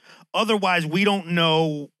exist. Otherwise, we don't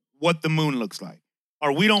know what the moon looks like,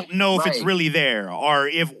 or we don't know if it's really there, or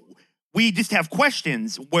if we just have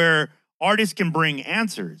questions where artists can bring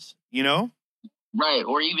answers, Right.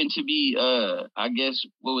 Or even to be, I guess,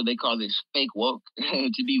 what would they call this? Fake woke.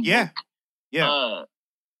 To be woke. Yeah.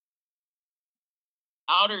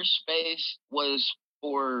 Outer space was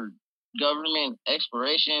for government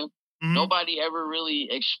exploration. Mm-hmm. Nobody ever really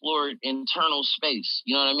explored internal space.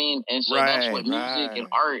 You know what I mean? And so that's what music and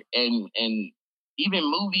art and even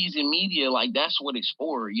movies and media, like, that's what it's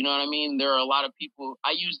for. You know what I mean? There are a lot of people,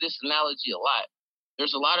 I use this analogy a lot.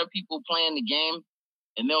 There's a lot of people playing the game,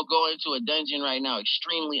 and they'll go into a dungeon right now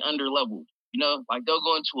extremely under-leveled. Like, they'll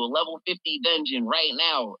go into a level 50 dungeon right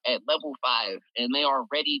now at level 5, and they are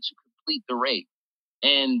ready to complete the raid.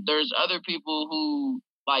 And there's other people who,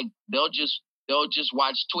 like, they'll just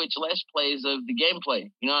watch Twitch Let's Plays of the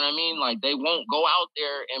gameplay. You know what I mean? Like, they won't go out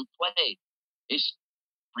there and play. It's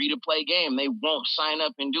free-to-play game. They won't sign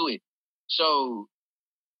up and do it. So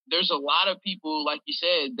there's a lot of people, like you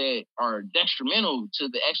said, that are detrimental to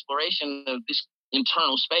the exploration of this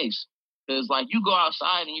internal space. Because, like, you go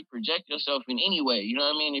outside and you project yourself in any way. You know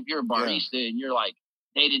what I mean? If you're a barista and you're, like,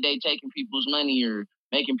 day-to-day taking people's money or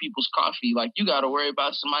making people's coffee, like, you got to worry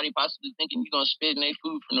about somebody possibly thinking you're going to spit in their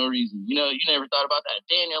food for no reason. You never thought about that a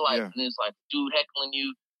day in your life. And it's like, dude heckling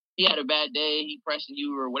you. He had a bad day, he pressing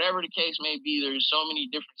you, or whatever the case may be. There's so many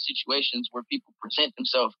different situations where people present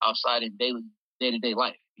themselves outside in day-to-day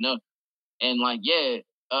life, And like,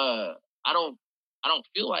 I don't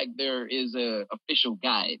feel like there is a official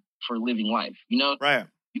guide for living life, Right.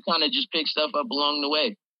 You kind of just pick stuff up along the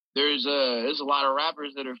way. There's a lot of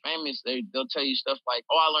rappers that are famous. They'll tell you stuff like,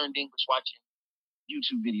 oh, I learned English watching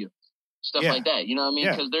YouTube videos, stuff like that. You know what I mean?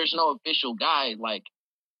 Because there's no official guide. Like,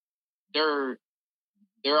 there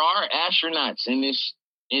are astronauts in this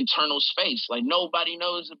internal space. Like, nobody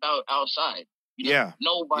knows about outside.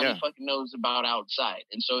 Nobody fucking knows about outside.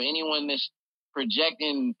 And so anyone that's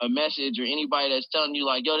projecting a message or anybody that's telling you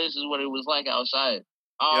like, yo, this is what it was like outside.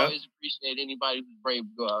 I always appreciate anybody who's brave to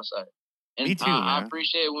go outside. And Me too, I man.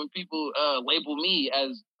 appreciate when people label me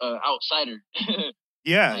as outsider.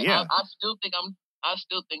 Yeah, like, yeah. I still think I'm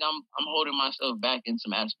holding myself back in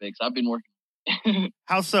some aspects. I've been working.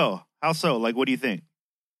 How so? How so? Like, what do you think?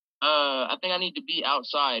 I think I need to be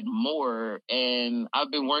outside more, and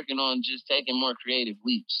I've been working on just taking more creative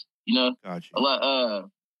leaps. You know, Gotcha.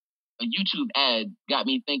 A YouTube ad got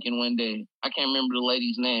me thinking one day. I can't remember the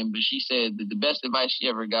lady's name, but she said that the best advice she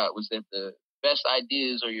ever got was that the best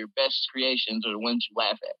ideas or your best creations are the ones you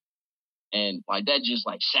laugh at. And like that just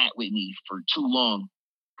like sat with me for too long.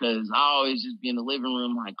 Cause I always just be in the living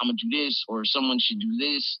room like, I'm gonna do this, or someone should do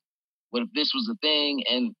this. What if this was a thing?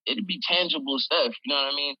 And it'd be tangible stuff, you know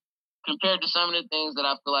what I mean? Compared to some of the things that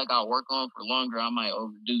I feel like I'll work on for longer, I might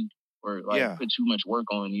overdo or like put too much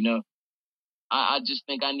work on, you know? I just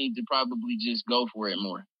think I need to probably just go for it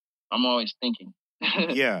more. I'm always thinking.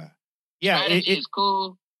 Yeah. Strategy is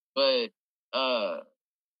cool, but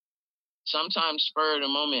sometimes spur of the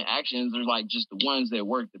moment actions are like just the ones that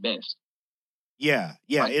work the best. Yeah.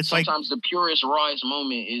 Like, it's sometimes the purest, rawest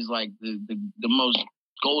moment is like the most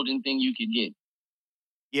golden thing you could get.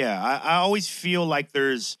 Yeah, I always feel like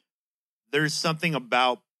there's something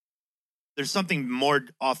more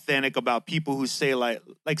authentic about people who say like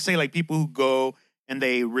people who go and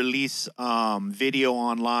they release video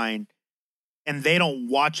online and they don't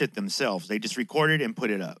watch it themselves. They just record it and put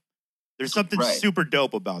it up. There's something super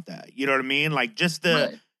dope about that. You know what I mean? Like just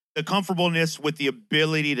the comfortableness with the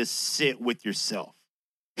ability to sit with yourself.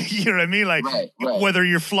 You know what I mean? Like whether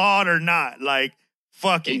you're flawed or not, like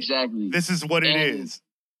fuck it. Exactly. This is what it is.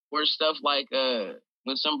 Or stuff like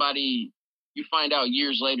when somebody, you find out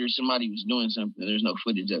years later somebody was doing something, there's no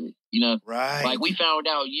footage of it, you know? Right. Like we found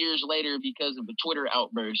out years later because of a Twitter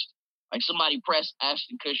outburst. Like somebody pressed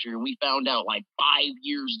Ashton Kutcher and we found out like 5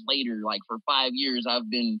 years later, like for 5 years I've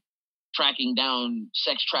been tracking down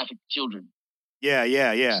sex trafficked children. Yeah.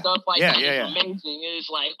 Stuff like that is amazing. It's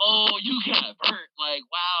like, oh, you got hurt. Like,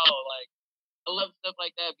 wow. Like, I love stuff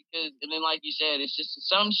like that because, and then like you said, it's just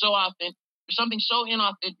something so authentic. There's something so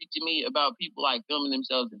inauthentic to me about people like filming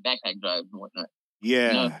themselves in backpack drives and whatnot. Yeah.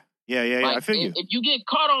 You know? Yeah. Like, I feel you. If you get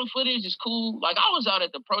caught on footage, it's cool. Like I was out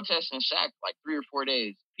at the protest in Sac like 3 or 4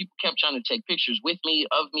 days. People kept trying to take pictures with me,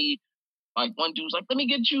 of me. Like one dude was like, let me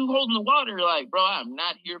get you holding the water. Like, bro, I'm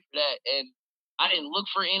not here for that. And I didn't look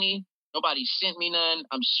for any. Nobody sent me none.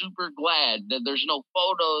 I'm super glad that there's no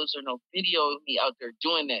photos or no video of me out there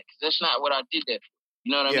doing that. Cause that's not what I did that for.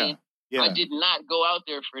 You know what I mean? Yeah. I did not go out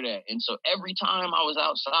there for that. And so every time I was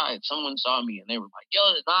outside, someone saw me and they were like, yo,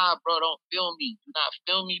 nah, bro, don't film me. Do not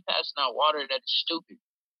film me passing out water. That is stupid.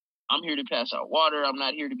 I'm here to pass out water. I'm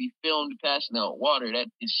not here to be filmed passing out water.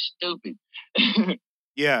 That is stupid.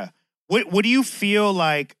 Yeah. What do you feel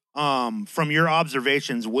like, from your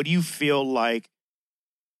observations, what do you feel like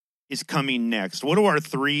is coming next? What are our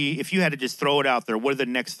 3, if you had to just throw it out there, what do the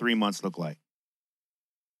next 3 months look like?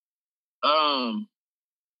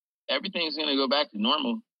 Everything's going to go back to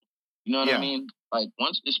normal. You know what I mean? Like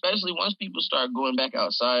especially once people start going back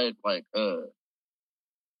outside, like, all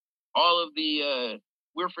of the,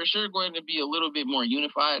 we're for sure going to be a little bit more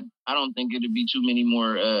unified. I don't think it'll be too many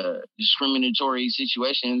more, discriminatory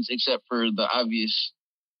situations except for the obvious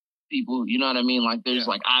people. You know what I mean? Like there's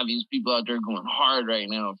like obvious people out there going hard right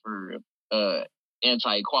now for,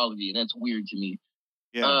 anti-equality. And that's weird to me.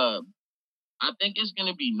 Yeah. I think it's going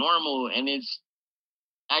to be normal and it's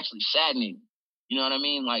actually saddening. You know what I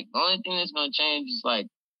mean? Like the only thing that's going to change is like,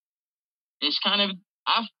 it's kind of,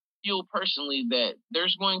 I feel personally that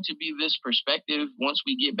there's going to be this perspective once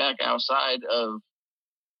we get back outside of,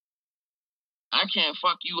 I can't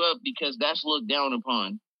fuck you up because that's looked down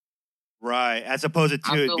upon. Right. As opposed to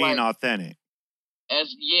it being like, authentic.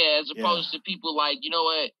 As opposed to people like, you know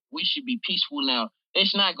what, we should be peaceful now.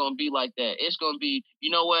 It's not going to be like that. It's going to be, you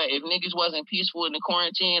know what, if niggas wasn't peaceful in the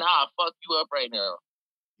quarantine, I'll fuck you up right now.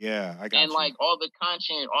 Yeah, I got and like all the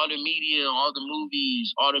content, all the media, all the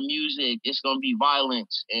movies, all the music, it's gonna be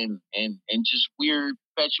violence and just weird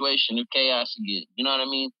perpetuation of chaos again. You know what I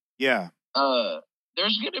mean? Yeah.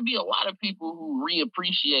 There's gonna be a lot of people who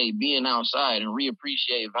reappreciate being outside and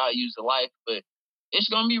reappreciate values of life, but it's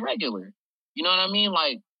gonna be regular. You know what I mean?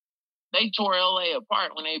 Like they tore LA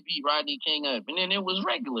apart when they beat Rodney King up, and then it was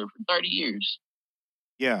regular for 30 years.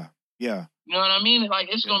 Yeah. You know what I mean? Like,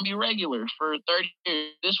 it's going to be regular for 30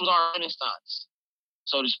 years. This was our renaissance,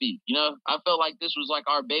 so to speak. You know, I felt like this was like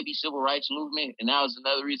our baby civil rights movement. And that was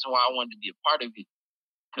another reason why I wanted to be a part of it.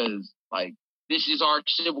 Because, like, this is our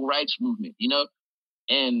civil rights movement, you know?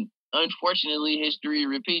 And unfortunately, history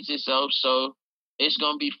repeats itself. So it's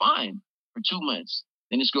going to be fine for 2 months.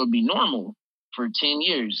 Then it's going to be normal for 10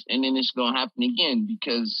 years. And then it's going to happen again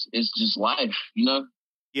because it's just life, you know?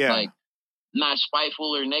 Yeah. Like, not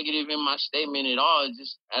spiteful or negative in my statement at all. It's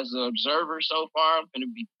just as an observer so far, I'm going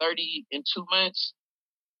to be 30 in 2 months.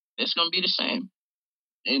 It's going to be the same.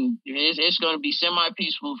 And it's going to be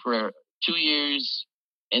semi-peaceful for 2 years.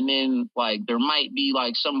 And then, like, there might be,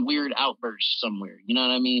 like, some weird outburst somewhere. You know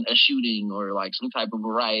what I mean? A shooting or, like, some type of a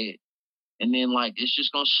riot. And then, like, it's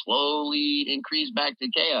just going to slowly increase back to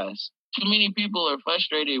chaos. Too many people are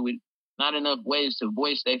frustrated with not enough ways to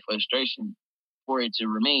voice their frustration for it to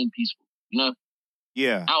remain peaceful, you know?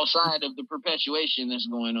 Yeah. Outside of the perpetuation that's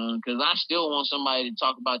going on, because I still want somebody to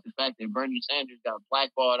talk about the fact that Bernie Sanders got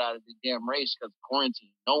blackballed out of the damn race because of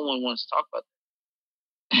quarantine. No one wants to talk about that.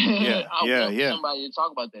 Yeah, I yeah, want yeah. somebody to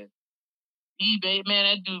talk about that. Man,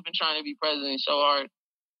 that dude been trying to be president so hard.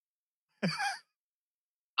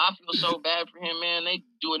 I feel so bad for him, man. They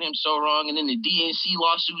doing him so wrong. And then the DNC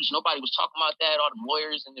lawsuits, nobody was talking about that. All the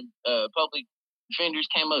lawyers and the public defenders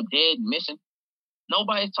came up dead, missing.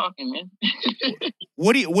 Nobody's talking, man.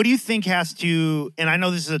 What do you think has to? And I know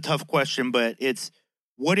this is a tough question, but it's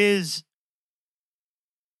what is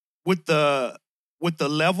with the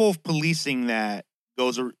level of policing that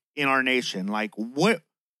goes in our nation. Like what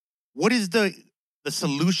is the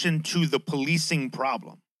solution to the policing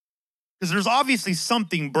problem? Because there's obviously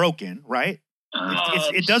something broken, right?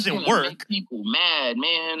 It doesn't work. Make people mad,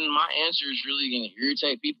 man. My answer is really gonna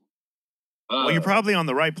irritate people. Well, you're probably on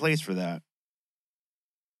the right place for that.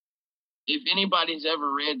 If anybody's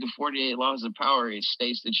ever read the 48 Laws of Power, it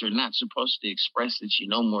states that you're not supposed to express that you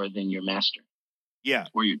know more than your master. Yeah.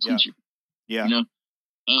 Or your teacher. Yeah. You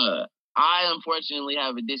know? I unfortunately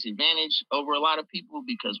have a disadvantage over a lot of people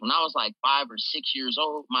because when I was like 5 or 6 years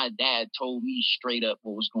old, my dad told me straight up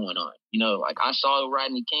what was going on. You know, like I saw the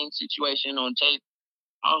Rodney King situation on tape.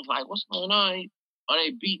 I was like, what's going on? Are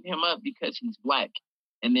they beating him up because he's black?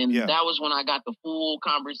 And then that was when I got the full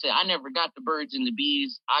conversation. I never got the birds and the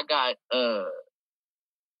bees. I got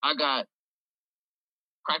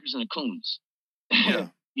crackers and the coons. Yeah.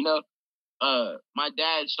 You know, my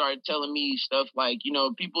dad started telling me stuff like, you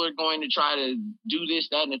know, people are going to try to do this,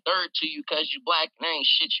 that, and the third to you because you're black, and there ain't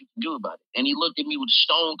shit you can do about it. And he looked at me with a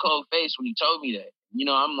stone cold face when he told me that. You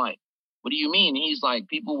know, I'm like, what do you mean? And he's like,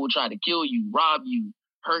 people will try to kill you, rob you,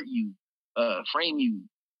 hurt you, frame you,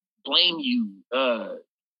 blame you.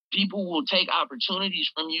 People will take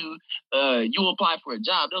opportunities from you. You apply for a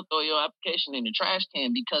job, they'll throw your application in the trash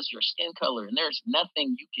can because your skin color, and there's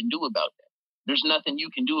nothing you can do about that. There's nothing you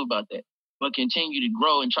can do about that but continue to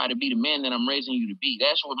grow and try to be the man that I'm raising you to be.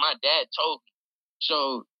 That's what my dad told me.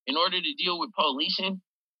 So in order to deal with policing,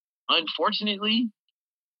 unfortunately,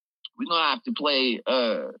 we're going to have to play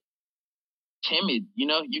timid. You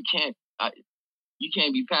know, you can't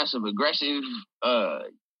be passive aggressive.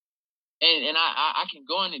 And I can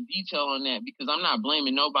go into detail on that because I'm not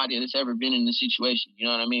blaming nobody that's ever been in the situation. You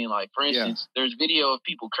know what I mean? Like, for instance, there's video of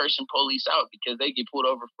people cursing police out because they get pulled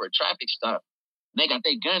over for a traffic stop. And they got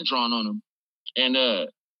their gun drawn on them. And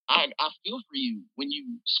I feel for you when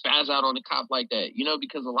you spaz out on a cop like that, you know,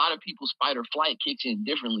 because a lot of people's fight or flight kicks in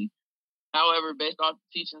differently. However, based off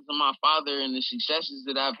the teachings of my father and the successes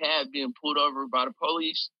that I've had being pulled over by the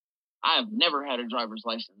police, I have never had a driver's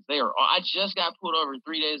license. I just got pulled over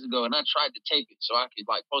 3 days ago, and I tried to tape it so I could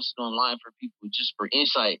like post it online for people just for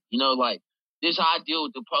insight. You know, like this is how I deal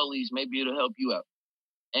with the police. Maybe it'll help you out.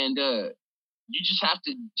 And you just have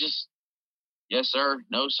to yes sir,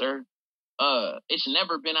 no sir. It's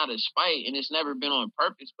never been out of spite and it's never been on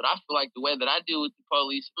purpose. But I feel like the way that I deal with the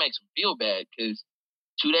police makes them feel bad because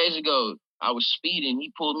 2 days ago I was speeding.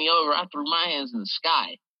 He pulled me over. I threw my hands in the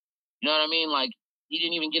sky. You know what I mean? Like, he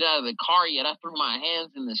didn't even get out of the car yet. I threw my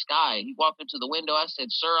hands in the sky. He walked up to the window. I said,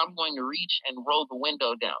 sir, I'm going to reach and roll the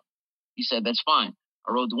window down. He said, that's fine.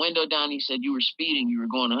 I rolled the window down. He said, you were speeding. You were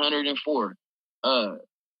going 104.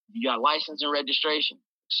 You got license and registration.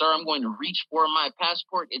 Sir, I'm going to reach for my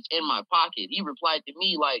passport. It's in my pocket. He replied to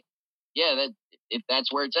me like, yeah, if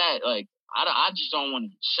that's where it's at, like, I just don't want to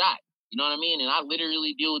get shot. You know what I mean? And I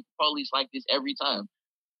literally deal with the police like this every time.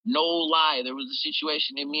 No lie, there was a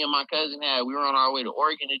situation that me and my cousin had. We were on our way to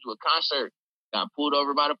Oregon to do a concert. Got pulled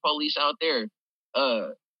over by the police out there.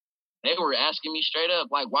 They were asking me straight up,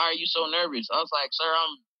 like, why are you so nervous? I was like, sir,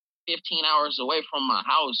 I'm 15 hours away from my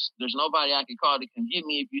house. There's nobody I can call to come get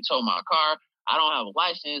me if you tow my car. I don't have a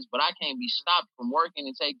license, but I can't be stopped from working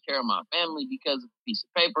and taking care of my family because of a piece of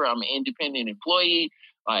paper. I'm an independent employee.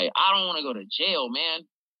 Like, I don't want to go to jail, man,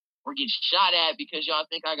 or get shot at because y'all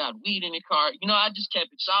think I got weed in the car. You know, I just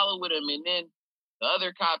kept it solid with him. And then the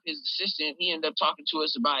other cop, his assistant, he ended up talking to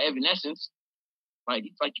us about Evanescence. Like,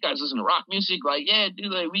 he's like, you guys listen to rock music? Like, yeah,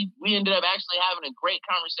 dude, like, we ended up actually having a great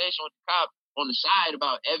conversation with the cop on the side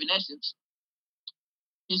about Evanescence.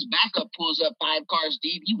 His backup pulls up 5 cars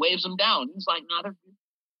deep. He waves them down. He's like, nah, they're good.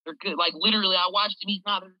 They're good. Like, literally, I watched him. He's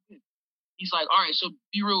not, they're good. He's like, all right, so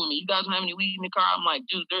be real with me. You guys don't have any weed in the car? I'm like,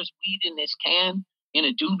 dude, there's weed in this can in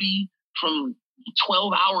a doobie from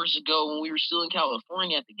 12 hours ago when we were still in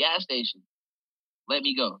California at the gas station. Let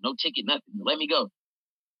me go. No ticket, nothing. Let me go.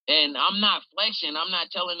 And I'm not flexing. I'm not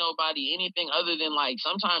telling nobody anything other than, like,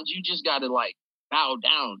 sometimes you just got to, like, bow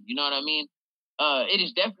down. You know what I mean? It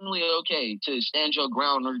is definitely okay to stand your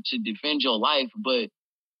ground or to defend your life, but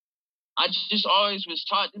I just always was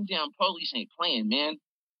taught them damn police ain't playing, man.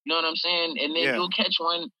 You know what I'm saying? And then you'll catch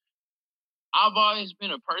one. I've always been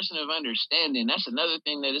a person of understanding. That's another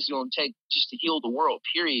thing that it's going to take just to heal the world,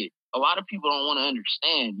 period. A lot of people don't want to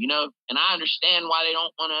understand, you know? And I understand why they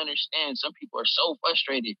don't want to understand. Some people are so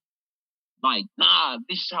frustrated. Like, nah,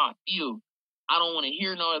 this is how I feel. I don't want to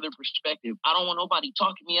hear no other perspective. I don't want nobody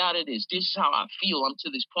talking me out of this. This is how I feel. I'm to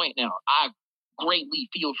this point now. I greatly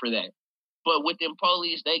feel for that. But with them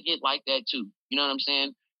police, they get like that too. You know what I'm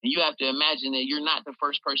saying? And you have to imagine that you're not the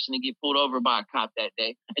first person to get pulled over by a cop that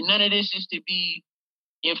day. And none of this is to be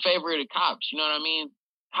in favor of the cops. You know what I mean?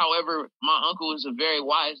 However, my uncle is a very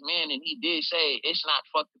wise man, and he did say it's not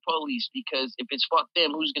fuck the police, because if it's fuck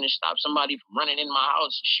them, who's going to stop somebody from running in my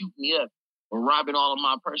house and shooting me up or robbing all of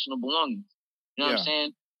my personal belongings? You know what I'm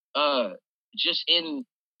saying? Just in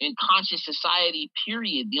conscious society,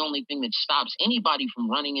 period, the only thing that stops anybody from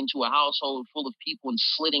running into a household full of people and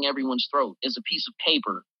slitting everyone's throat is a piece of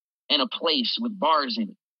paper and a place with bars in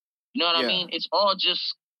it. You know what I mean? It's all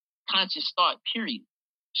just conscious thought, period.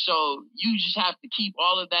 So you just have to keep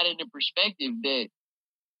all of that into perspective, that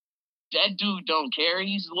dude don't care.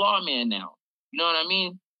 He's the lawman now. You know what I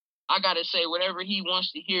mean? I got to say whatever he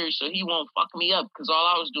wants to hear so he won't fuck me up, because all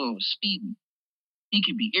I was doing was speeding. He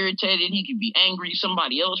could be irritated. He could be angry.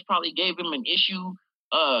 Somebody else probably gave him an issue.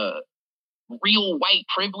 Real white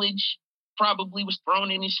privilege probably was thrown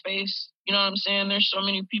in his face. You know what I'm saying? There's so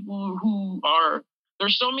many people who are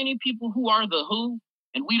the who,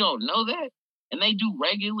 and we don't know that. And they do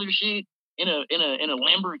regular shit in a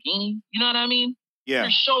Lamborghini. You know what I mean? Yeah.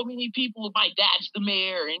 There's so many people. My dad's the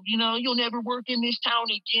mayor, and you'll never work in this town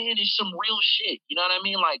again. It's some real shit. You know what I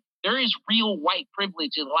mean? Like, there is real white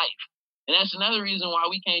privilege in life. And that's another reason why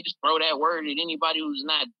we can't just throw that word at anybody who's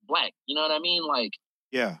not black. You know what I mean? Like,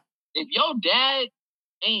 if your dad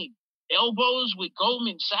ain't elbows with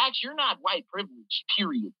Goldman Sachs, you're not white privilege,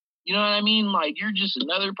 period. You know what I mean? Like, you're just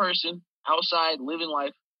another person outside living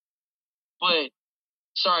life. But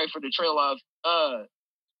sorry for the trail off.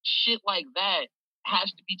 Shit like that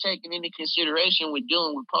has to be taken into consideration with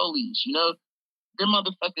dealing with police. You know, them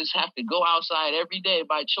motherfuckers have to go outside every day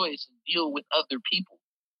by choice and deal with other people.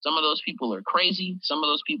 Some of those people are crazy. Some of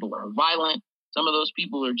those people are violent. Some of those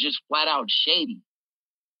people are just flat out shady.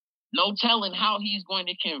 No telling how he's going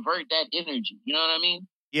to convert that energy. You know what I mean?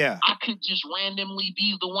 Yeah. I could just randomly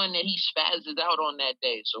be the one that he spazzes out on that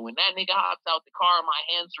day. So when that nigga hops out the car,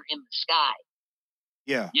 my hands are in the sky.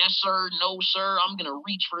 Yeah. Yes, sir. No, sir. I'm going to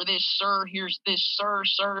reach for this, sir. Here's this, sir,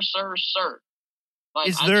 sir, sir, sir. Like, I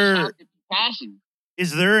just have to be passive.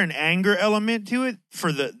 Is there an anger element to it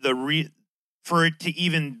for for it to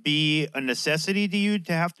even be a necessity to you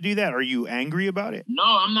to have to do that? Are you angry about it? No,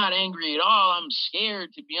 I'm not angry at all. I'm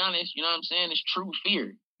scared, to be honest. You know what I'm saying? It's true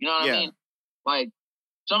fear. You know what I mean? Like,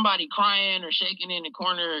 somebody crying or shaking in the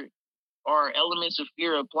corner are elements of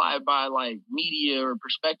fear applied by, like, media or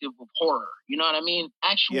perspective of horror. You know what I mean?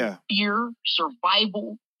 Actual fear,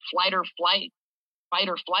 survival, fight or flight,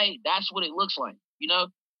 that's what it looks like. You know?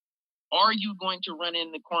 Are you going to run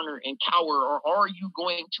in the corner and cower, or are you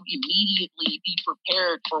going to immediately be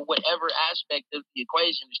prepared for whatever aspect of the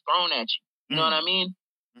equation is thrown at you? You know what I mean?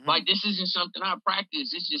 Mm-hmm. Like, this isn't something I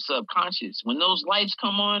practice. It's just subconscious. When those lights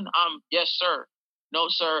come on, I'm, yes, sir. No,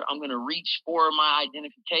 sir. I'm going to reach for my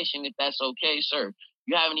identification if that's okay, sir.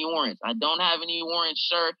 You have any warrants? I don't have any warrants,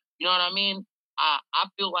 sir. You know what I mean? I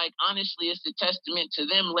feel like, honestly, it's a testament to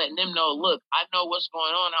them, letting them know, look, I know what's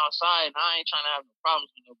going on outside, and I ain't trying to have no problems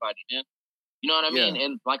with nobody, man. You know what I mean?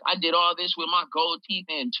 And, like, I did all this with my gold teeth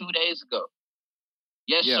in 2 days ago.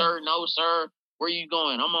 Yes, sir. No, sir. Where you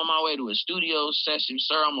going? I'm on my way to a studio session,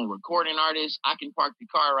 sir. I'm a recording artist. I can park the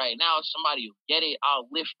car right now. Somebody will get it. I'll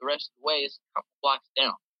lift the rest of the way. It's a couple blocks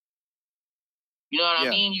down. You know what I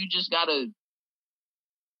mean? You just got to...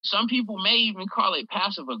 Some people may even call it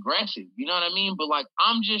passive aggressive, you know what I mean? But, like,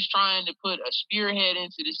 I'm just trying to put a spearhead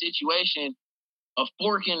into the situation, a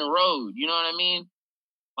fork in the road, you know what I mean?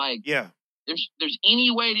 Like, there's any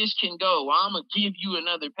way this can go. Well, I'm going to give you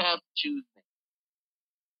another path to choose.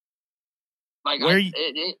 Like Where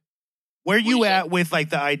where what do you you say? at with like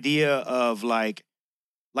the idea of like,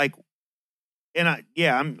 and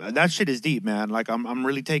that shit is deep, man. Like I'm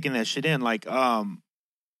really taking that shit in. Like,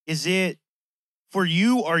 is it for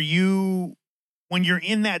you? Are you when you're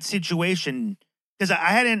in that situation? Because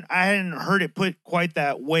I hadn't heard it put quite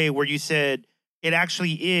that way. Where you said it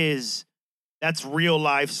actually is. That's real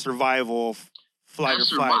life survival, flight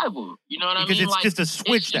That's or fight. survival. You know what I Because mean? it's Like just a it's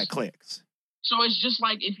switch that just clicks. so it's just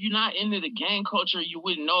like if you're not into the gang culture, you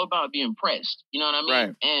wouldn't know about being pressed. You know what I mean?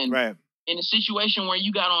 Right. And Right. in a situation where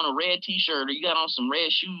you got on a red t-shirt or you got on some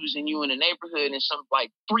red shoes and you in a neighborhood and some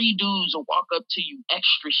like 3 dudes will walk up to you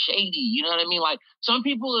extra shady, you know what I mean? Like some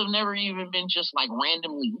people have never even been just like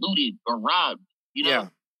randomly looted or robbed, you know? Yeah.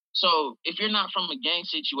 So if you're not from a gang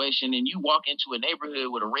situation and you walk into a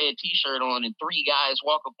neighborhood with a red t-shirt on and 3 guys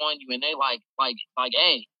walk up on you and they like,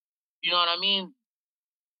 hey, you know what I mean?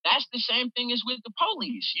 That's the same thing as with the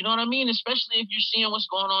police. You know what I mean? Especially if you're seeing what's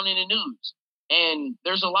going on in the news. And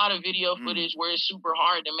there's a lot of video footage where it's super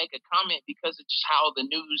hard to make a comment because of just how the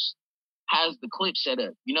news has the clip set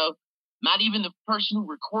up. You know, not even the person who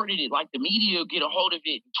recorded it, like the media will get a hold of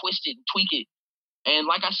it and twist it and tweak it. And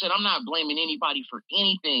like I said, I'm not blaming anybody for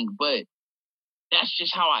anything, but that's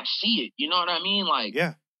just how I see it. You know what I mean? Like,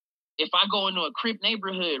 Yeah. if I go into a Crip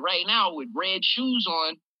neighborhood right now with red shoes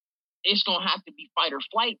on, it's going to have to be fight or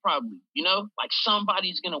flight probably, you know? Like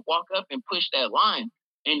somebody's going to walk up and push that line.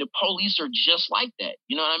 And the police are just like that.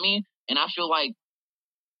 You know what I mean? And I feel like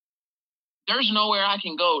there's nowhere I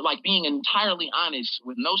can go, like being entirely honest,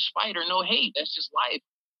 with no spite or no hate. That's just life.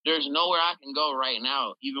 There's nowhere I can go right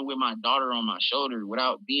now, even with my daughter on my shoulder,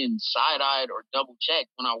 without being side-eyed or double-checked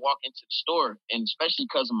when I walk into the store, and especially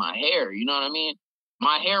because of my hair, you know what I mean?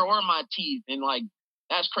 My hair or my teeth. And, like,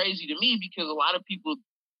 that's crazy to me because a lot of people,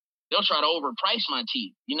 they'll try to overprice my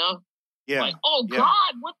teeth, you know? Yeah. Like, oh, Yeah.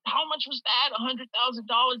 God, how much was that?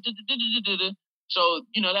 $100,000? So,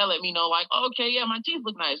 you know, that let me know, like, oh, okay, yeah, my teeth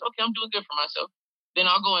look nice. Okay, I'm doing good for myself. Then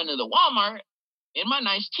I'll go into the Walmart in my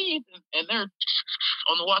nice teeth, and they're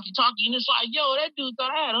on the walkie-talkie, and it's like, yo, that dude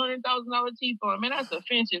thought I had $100,000 teeth on. Man, that's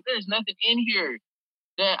offensive. There's nothing in here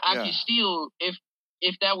that I could steal if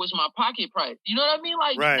that was my pocket price. You know what I mean?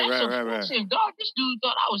 Like, that's offensive, dog. This dude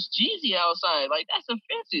thought I was Jeezy outside. Like, that's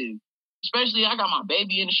offensive. Especially, I got my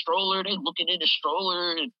baby in the stroller. They looking in the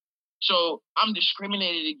stroller. And so I'm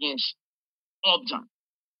discriminated against all the time.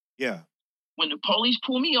 Yeah. When the police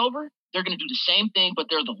pull me over, they're going to do the same thing, but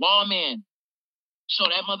they're the lawman. So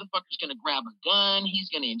that motherfucker's going to grab a gun. He's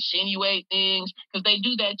going to insinuate things because they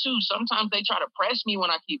do that too. Sometimes they try to press me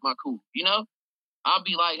when I keep my cool, you know? I'll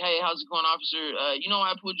be like, hey, how's it going, officer? You know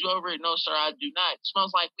why I pulled you over? No, sir, I do not. It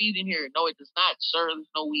smells like weed in here. No, it does not, sir. There's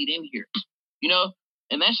no weed in here. You know?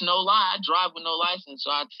 And that's no lie. I drive with no license,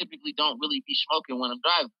 so I typically don't really be smoking when I'm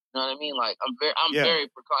driving. You know what I mean? Like, I'm very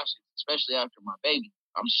precautious, especially after my baby.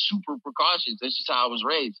 I'm super precautious. That's just how I was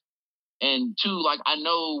raised. And two, like, I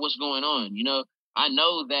know what's going on, you know? I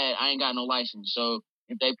know that I ain't got no license. So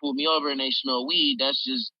if they pull me over and they smell weed, that's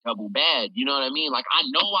just double bad. You know what I mean? Like, I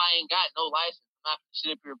know I ain't got no license. I'm not gonna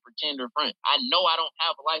sit up here and pretend or front. I know I don't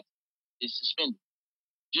have a license. It's suspended.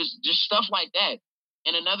 Just stuff like that.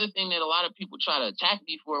 And another thing that a lot of people try to attack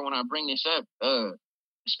me for when I bring this up,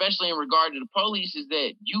 especially in regard to the police, is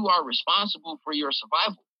that you are responsible for your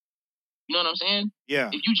survival. You know what I'm saying? Yeah.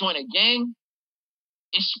 If you join a gang,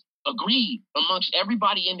 it's agreed amongst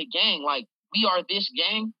everybody in the gang. Like, we are this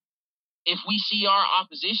gang. If we see our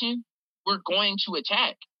opposition, we're going to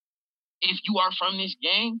attack. If you are from this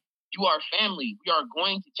gang, you are family. We are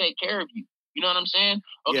going to take care of you. You know what I'm saying?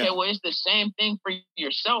 Okay, well, it's the same thing for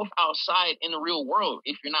yourself outside in the real world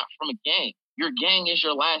if you're not from a gang. Your gang is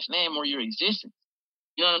your last name or your existence.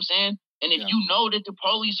 You know what I'm saying? And if you know that the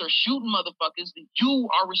police are shooting motherfuckers, then you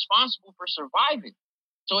are responsible for surviving.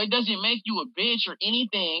 So it doesn't make you a bitch or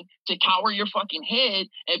anything to cower your fucking head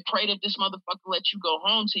and pray that this motherfucker lets you go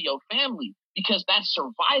home to your family, because that's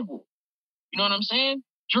survival. You know what I'm saying?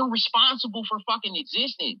 You're responsible for fucking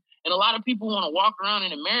existing. And a lot of people want to walk around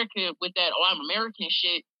in America with that, oh, I'm American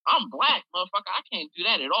shit. I'm black, motherfucker. I can't do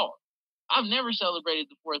that at all. I've never celebrated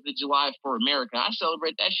the 4th of July for America. I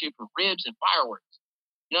celebrate that shit for ribs and fireworks.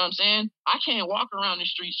 You know what I'm saying? I can't walk around the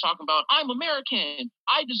streets talking about, I'm American.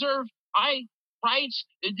 I deserve rights.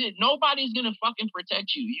 Nobody's going to fucking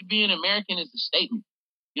protect you. You being American is a statement.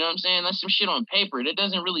 You know what I'm saying? That's some shit on paper. That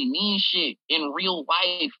doesn't really mean shit in real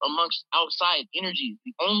life amongst outside energies.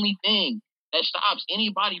 The only thing that stops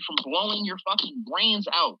anybody from blowing your fucking brains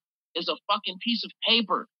out is a fucking piece of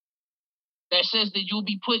paper that says that you'll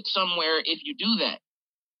be put somewhere if you do that.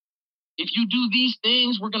 If you do these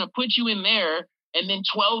things, we're going to put you in there, and then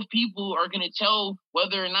 12 people are going to tell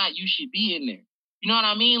whether or not you should be in there. You know what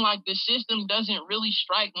I mean? Like, the system doesn't really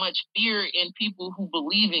strike much fear in people who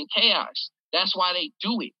believe in chaos. That's why they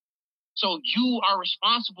do it. So you are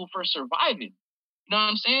responsible for surviving. You know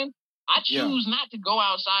what I'm saying? I choose not to go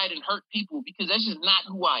outside and hurt people because that's just not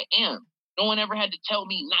who I am. No one ever had to tell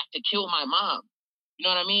me not to kill my mom. You know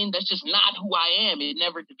what I mean? That's just not who I am. It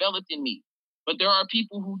never developed in me. But there are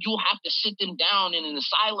people who you'll have to sit them down in an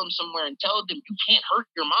asylum somewhere and tell them you can't hurt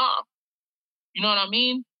your mom. You know what I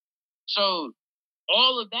mean? So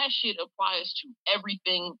all of that shit applies to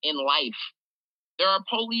everything in life. There are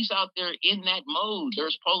police out there in that mode.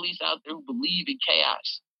 There's police out there who believe in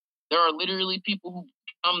chaos. There are literally people who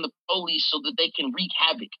become the police so that they can wreak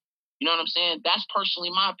havoc. You know what I'm saying? That's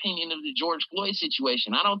personally my opinion of the George Floyd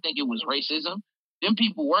situation. I don't think it was racism. Them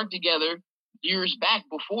people worked together years back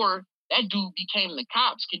before that dude became the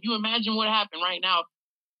cops. Can you imagine what happened right now?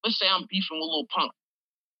 Let's say I'm beefing with Lil Pump.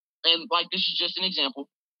 And, like, this is just an example.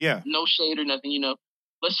 Yeah. No shade or nothing, you know.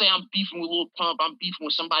 Let's say I'm beefing with Lil Pump. I'm beefing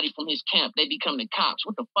with somebody from his camp. They become the cops.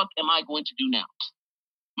 What the fuck am I going to do now?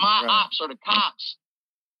 My ops are the cops.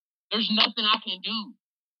 There's nothing I can do.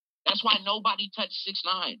 That's why nobody touched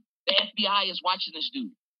 6ix9ine. The FBI is watching this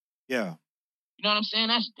dude. Yeah. You know what I'm saying?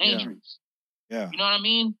 That's dangerous. Yeah. You know what I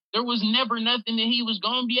mean? There was never nothing that he was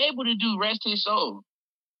going to be able to do. Rest his soul.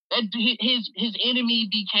 That his enemy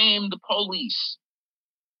became the police.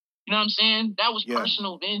 You know what I'm saying? That was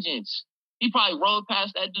personal vengeance. He probably rode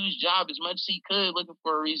past that dude's job as much as he could, looking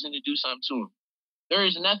for a reason to do something to him. There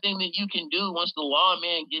is nothing that you can do once the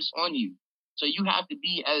lawman gets on you. So you have to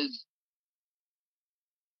be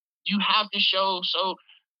you have to show. So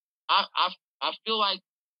I feel like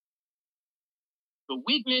the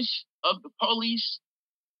weakness of the police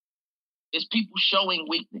is people showing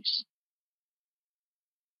weakness.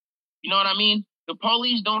 You know what I mean? The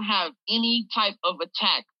police don't have any type of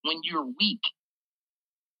attack when you're weak.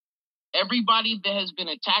 Everybody that has been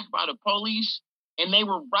attacked by the police, and they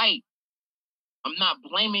were right, I'm not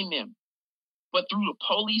blaming them. But through the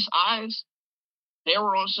police eyes, they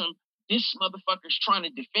were on some, this motherfucker's trying to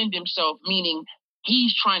defend himself, meaning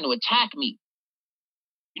he's trying to attack me.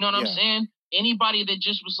 You know what I'm saying? Anybody that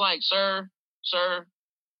just was like, sir,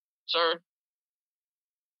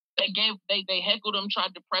 they heckled him,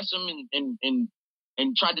 tried to press him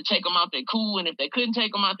and tried to take him out their cool. And if they couldn't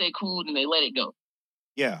take him out their cool, then they let it go.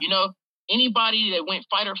 Yeah. You know, anybody that went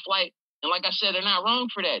fight or flight, and like I said, they're not wrong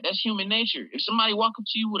for that. That's human nature. If somebody walk up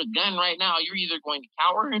to you with a gun right now, you're either going to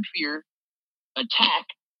cower in fear, attack,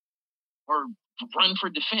 or run for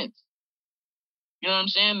defense. You know what I'm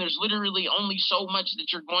saying? There's literally only so much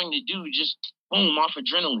that you're going to do, just boom, off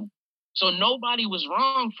adrenaline. So nobody was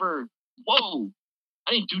wrong for, whoa,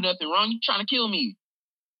 I didn't do nothing wrong. You're trying to kill me.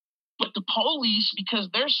 But the police, because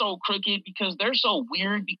they're so crooked, because they're so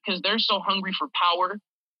weird, because they're so hungry for power,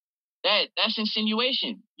 that's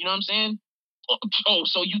insinuation. You know what I'm saying? Oh,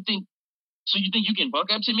 so you think you can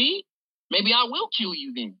buck up to me? Maybe I will kill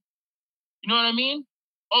you then. You know what I mean?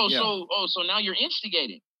 So now you're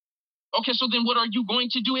instigating. Okay, so then what are you going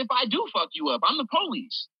to do if I do fuck you up? I'm the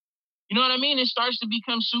police. You know what I mean? It starts to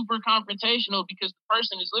become super confrontational because the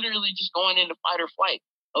person is literally just going into fight or flight.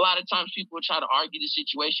 A lot of times people will try to argue the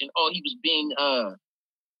situation. Oh, he was being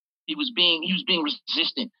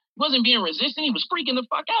resistant. He wasn't being resistant. He was freaking the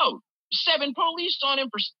fuck out. 7 police on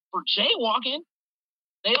him for jaywalking.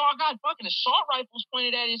 They all got fucking assault rifles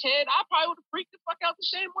pointed at his head. I probably would have freaked the fuck out the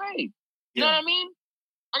same way. You know what I mean?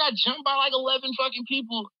 I got jumped by like 11 fucking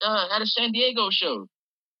people at a San Diego show.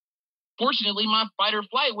 Fortunately, my fight or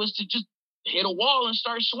flight was to just hit a wall and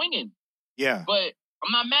start swinging. Yeah. But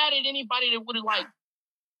I'm not mad at anybody that would have like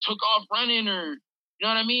took off running or, you know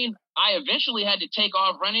what I mean? I eventually had to take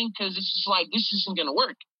off running because it's just like, this isn't going to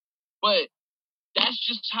work. But that's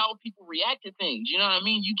just how people react to things. You know what I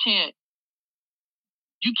mean? You can't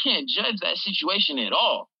judge that situation at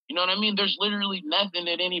all. You know what I mean? There's literally nothing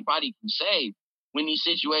that anybody can say when these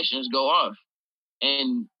situations go off.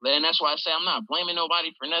 And that's why I say I'm not blaming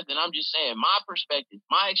nobody for nothing. I'm just saying my perspective,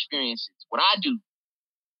 my experiences, what I do.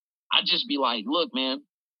 I just be like, look, man,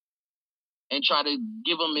 and try to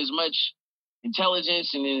give them as much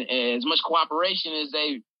intelligence and as much cooperation as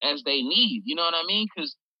they need. You know what I mean?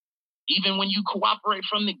 Because even when you cooperate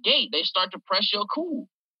from the gate, they start to press your cool.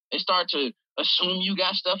 They start to assume you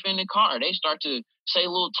got stuff in the car. They start to say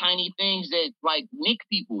little tiny things that like nick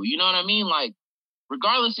people. You know what I mean? Like,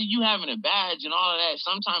 regardless of you having a badge and all of that,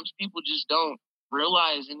 sometimes people just don't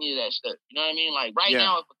realize any of that stuff. You know what I mean? Like right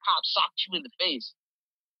now, if a cop socked you in the face,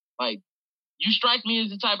 like you strike me as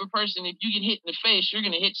the type of person, if you get hit in the face, you're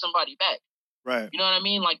going to hit somebody back. Right. You know what I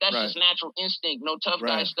mean? Like, that's Right. just natural instinct, no tough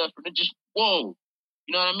guy Right. stuff. But just, whoa.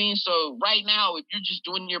 You know what I mean? So right now, if you're just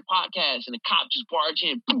doing your podcast and a cop just barge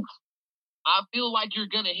in, poof, I feel like you're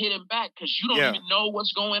going to hit him back because you don't Yeah. even know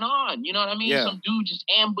what's going on. You know what I mean? Yeah. Some dude just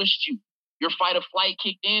ambushed you. Your fight or flight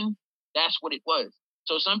kicked in. That's what it was.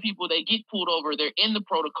 So some people, they get pulled over. They're in the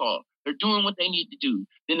protocol. They're doing what they need to do.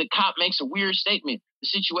 Then the cop makes a weird statement. The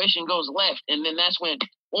situation goes left. And then that's when,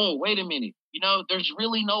 oh, wait a minute. You know, there's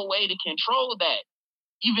really no way to control that.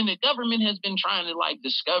 Even the government has been trying to like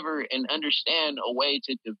discover and understand a way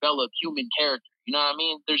to develop human character. You know what I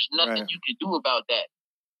mean? There's nothing Right. you can do about that.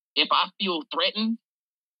 If I feel threatened,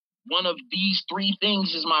 one of these three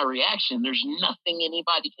things is my reaction. There's nothing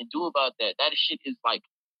anybody can do about that. That shit is like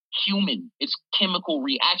human. It's chemical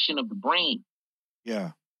reaction of the brain.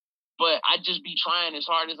 Yeah. But I just be trying as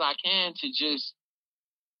hard as I can to just,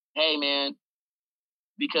 hey man,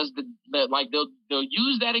 because they'll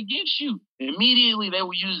use that against you. Immediately they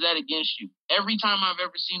will use that against you. Every time I've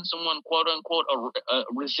ever seen someone quote unquote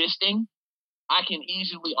resisting, I can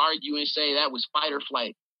easily argue and say that was fight or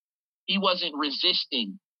flight. He wasn't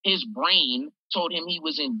resisting. His brain told him he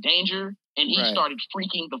was in danger, and he Right. started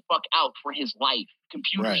freaking the fuck out for his life.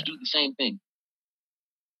 Computers Right. do the same thing.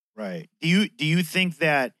 Right. Do you think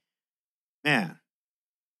that, man?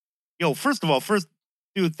 First of all,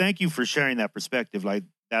 dude, thank you for sharing that perspective. Like,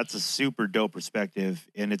 that's a super dope perspective,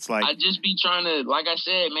 and it's like, I just be trying to, like I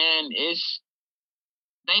said, man,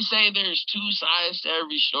 they say there's two sides to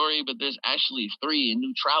every story, but there's actually three, and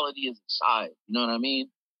neutrality is a side. You know what I mean?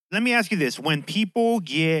 let me ask you this: when people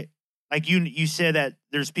get, like you said that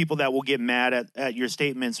there's people that will get mad at your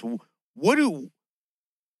statements. When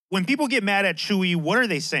people get mad at Chewy, what are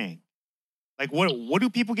they saying? Like, what do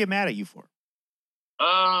people get mad at you for?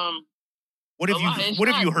 What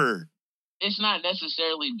have you heard? It's not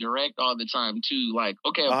necessarily direct all the time too. Like,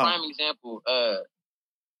 okay, a prime example,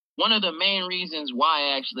 one of the main reasons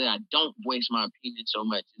why actually I don't voice my opinion so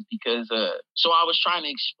much is because so I was trying to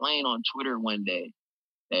explain on Twitter one day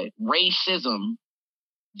that racism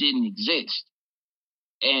didn't exist.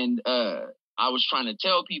 And I was trying to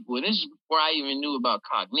tell people, and this is before I even knew about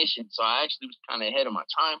cognition, so I actually was kind of ahead of my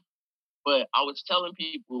time. But I was telling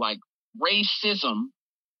people, like, racism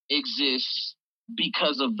exists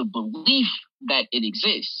because of the belief that it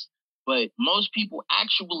exists. But most people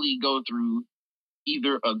actually go through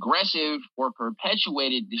either aggressive or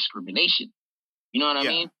perpetuated discrimination. You know what I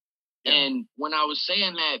mean? Yeah. And when I was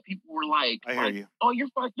saying that, people were like, I hear you. "Oh, you're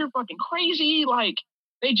fucking crazy! Like,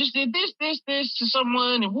 they just did this to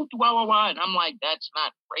someone, and whoop, wah, wah, wah." And I'm like, that's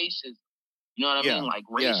not racism. You know what I mean? Like,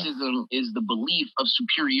 racism is the belief of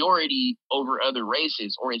superiority over other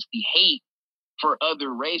races, or it's the hate for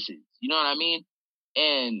other races. You know what I mean?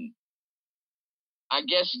 And I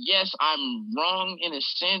guess, yes, I'm wrong in a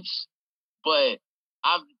sense, but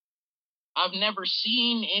I've never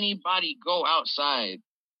seen anybody go outside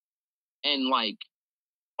and like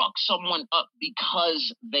fuck someone up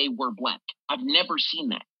because they were black. I've never seen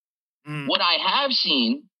that. What I have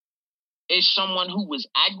seen is someone who was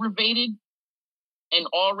aggravated and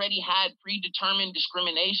already had predetermined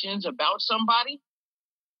discriminations about somebody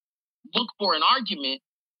look for an argument,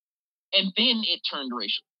 and then it turned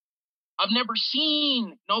racial. I've never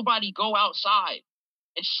seen nobody go outside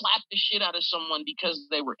and slap the shit out of someone because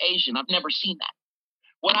they were Asian. I've never seen that.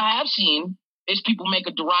 What I have seen is people make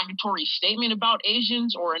a derogatory statement about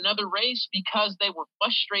Asians or another race because they were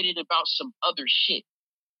frustrated about some other shit.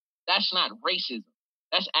 That's not racism.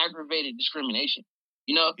 That's aggravated discrimination.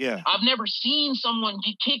 You know? Yeah. I've never seen someone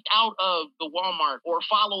get kicked out of the Walmart or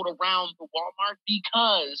followed around the Walmart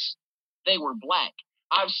because they were black.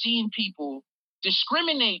 I've seen people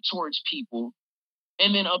discriminate towards people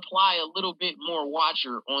and then apply a little bit more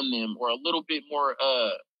watcher on them or a little bit more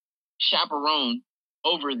chaperone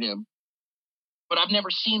over them. But I've never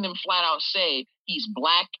seen them flat out say, he's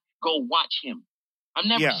black, go watch him. I've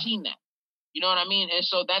never seen that. You know what I mean? And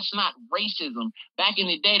so that's not racism. Back in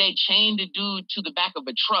the day, they chained a dude to the back of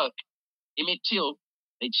a truck, Emmett Till.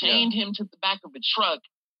 They chained him to the back of a truck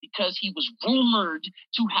because he was rumored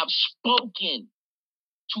to have spoken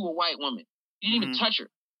to a white woman. He didn't even touch her.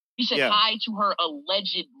 He said hi to her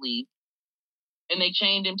allegedly, and they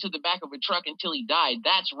chained him to the back of a truck until he died.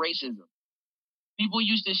 That's racism. People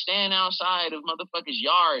used to stand outside of motherfuckers'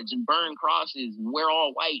 yards and burn crosses and wear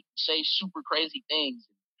all white, say super crazy things,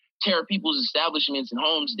 tear people's establishments and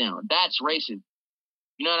homes down. That's racism.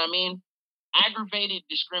 You know what I mean? Aggravated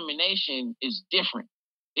discrimination is different.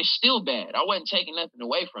 It's still bad. I wasn't taking nothing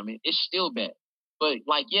away from it. It's still bad. But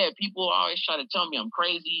like, yeah, people always try to tell me I'm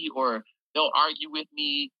crazy, or they'll argue with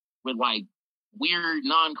me with like weird,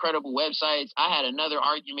 non-credible websites. I had another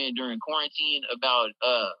argument during quarantine about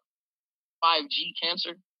 5G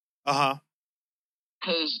cancer.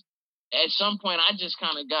 Because at some point, I just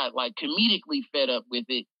kind of got like comedically fed up with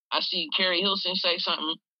it. I seen Carrie Hilson say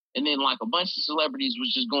something, and then like a bunch of celebrities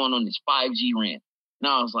was just going on this 5G rant.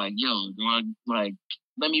 And I was like, yo, like,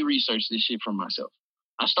 let me research this shit for myself.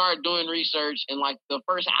 I started doing research, and like the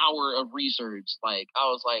first hour of research, like I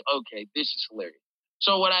was like, okay, this is hilarious.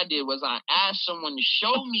 So what I did was I asked someone to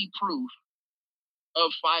show me proof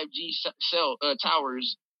of 5G cell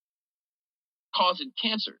towers causing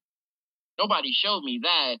cancer. Nobody showed me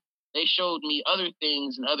that. They showed me other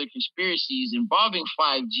things and other conspiracies involving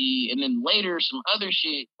 5G, and then later some other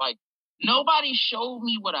shit. Like, nobody showed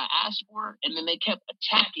me what I asked for, and then they kept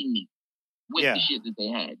attacking me with the shit that they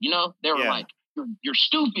had. You know, they were like, "You're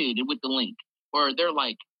stupid" with the link, or they're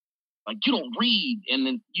like you don't read, and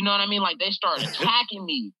then you know what I mean. Like they start attacking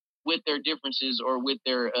me with their differences or with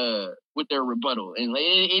their rebuttal, and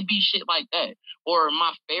it'd be shit like that. Or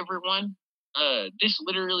my favorite one. This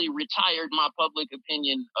literally retired my public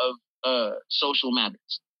opinion of social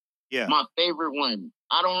matters. Yeah. My favorite one.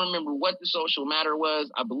 I don't remember what the social matter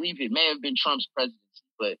was. I believe it may have been Trump's presidency,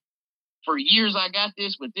 but for years I got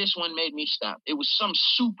this, but this one made me stop. It was some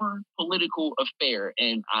super political affair,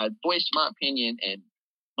 and I voiced my opinion, and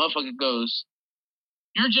motherfucker goes,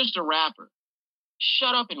 "You're just a rapper.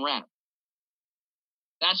 Shut up and rap."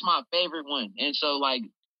 That's my favorite one. And so, like,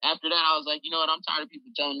 after that, I was like, you know what? I'm tired of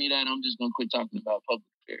people telling me that. I'm just going to quit talking about public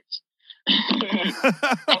affairs.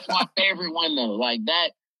 That's my favorite one, though. Like,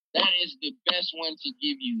 that is the best one to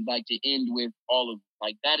give you, like, to end with all of it.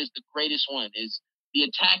 Like, that is the greatest one. Is the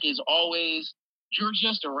attack is always, you're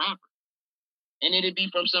just a rapper. And it'd be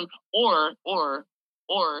from some, or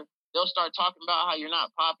they'll start talking about how you're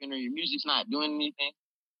not popping or your music's not doing anything.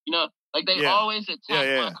 You know, like, they always attack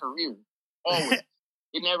my career. Always.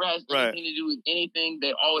 It never has anything to do with anything.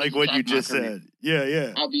 They always like what you just said.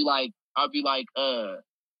 Yeah. I'll be like, Oprah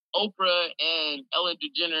and Ellen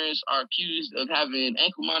DeGeneres are accused of having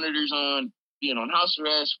ankle monitors on, being on house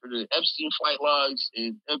arrest for the Epstein flight logs,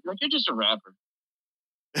 and like, you're just a rapper.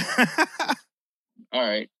 All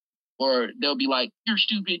right. Or they'll be like, you're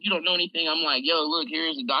stupid, you don't know anything. I'm like, yo, look,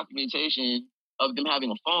 here's the documentation of them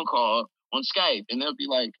having a phone call on Skype, and they'll be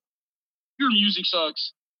like, your music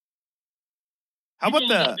sucks. How about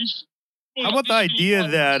the idea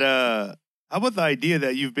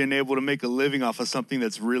that you've been able to make a living off of something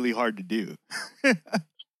that's really hard to do?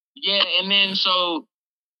 Yeah, and then so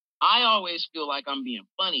I always feel like I'm being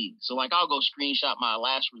funny. So like I'll go screenshot my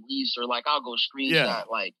last release, or like I'll go screenshot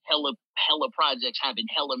like hella projects having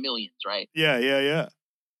hella millions, right? Yeah.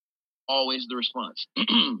 Always the response.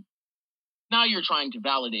 Now you're trying to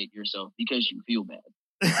validate yourself because you feel bad.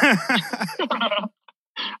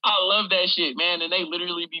 I love that shit, man. And they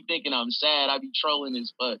literally be thinking I'm sad. I be trolling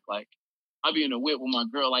as fuck. Like, I be in a whip with my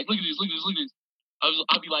girl. Like, look at this.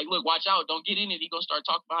 I'll be like, look, watch out. Don't get in it. He gonna start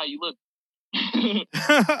talking about how you look.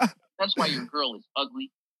 That's why your girl is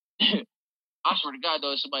ugly. I swear to God,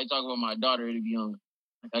 though, if somebody talking about my daughter, it'd be on.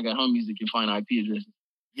 Like, I got homies that can find IP addresses.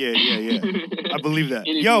 Yeah. I believe that.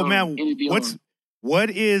 Yo, man,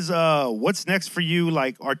 what's next for you,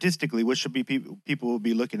 like, artistically? What should be people will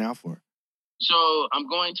be looking out for? So I'm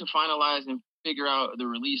going to finalize and figure out the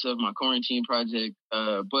release of my quarantine project.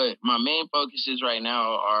 But my main focuses right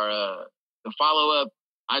now are the follow-up.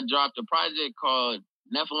 I dropped a project called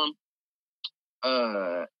Nephilim.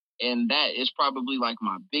 And that is probably like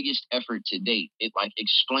my biggest effort to date. It like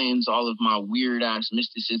explains all of my weird ass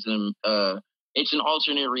mysticism. It's an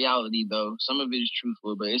alternate reality though. Some of it is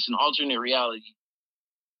truthful, but it's an alternate reality.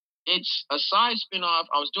 It's a side spinoff.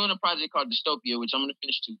 I was doing a project called Dystopia, which I'm going to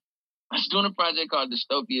finish too. I was doing a project called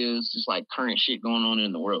Dystopia. It's just like current shit going on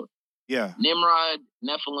in the world. Yeah. Nimrod,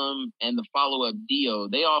 Nephilim, and the follow-up Dio,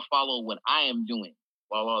 they all follow what I am doing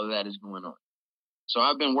while all of that is going on. So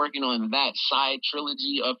I've been working on that side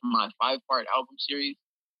trilogy of my 5-part album series.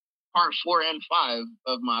 Part 4 and 5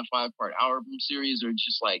 of my 5-part album series are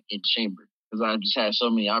just like in chamber because I just had so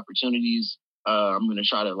many opportunities. I'm going to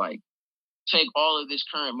try to like take all of this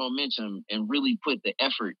current momentum and really put the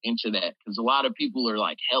effort into that because a lot of people are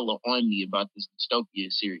like hella on me about this Dystopia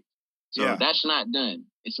series. So that's not done.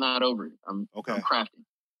 It's not over. I'm crafting.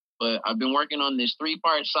 But I've been working on this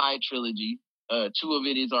 3-part side trilogy. 2 of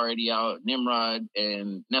it is already out. Nimrod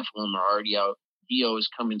and Nephilim are already out. Dio is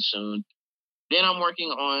coming soon. Then I'm working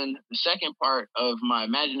on the second part of my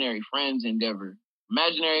Imaginary Friends endeavor.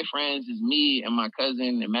 Imaginary Friends is me and my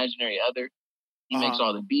cousin, Imaginary Other. He makes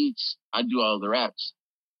all the beats. I do all the raps.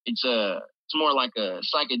 It's more like a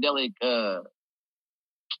psychedelic.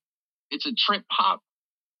 It's a trip hop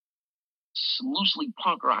loosely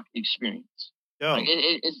punk rock experience. Yo. Like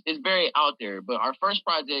it's very out there. But our first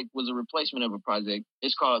project was a replacement of a project.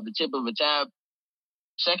 It's called The Tip of a Tab.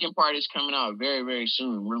 Second part is coming out very, very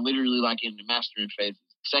soon. We're literally like in the mastering phases.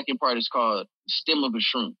 Second part is called Stem of a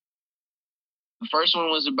Shroom. The first one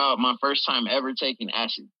was about my first time ever taking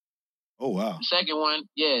acid. Oh, wow. The second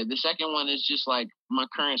one is just like my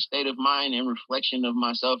current state of mind and reflection of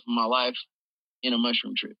myself and my life in a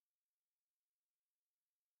mushroom trip.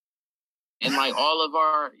 And like That's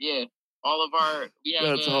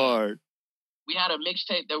hard. We had a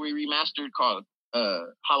mixtape that we remastered called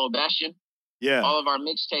Hollow Bastion. Yeah. All of our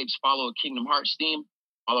mixtapes follow a Kingdom Hearts theme.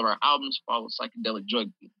 All of our albums follow Psychedelic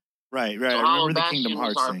Drug theme. Right. So I Hollow remember the Bastion Kingdom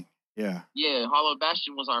was Hearts thing. Yeah. Yeah, Hollow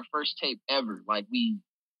Bastion was our first tape ever. Like, we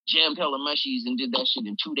jammed hella mushies and did that shit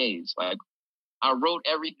in 2 days. Like, I wrote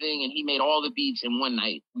everything and he made all the beats in one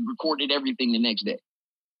night. We recorded everything the next day.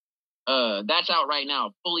 That's out right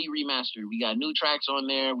now, fully remastered. We got new tracks on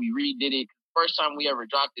there. We redid it. First time we ever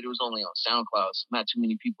dropped it, it was only on SoundCloud. So not too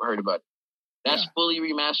many people heard about it. That's fully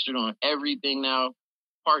remastered on everything now.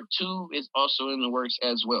 Part 2 is also in the works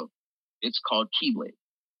as well. It's called Keyblade.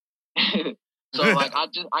 So like I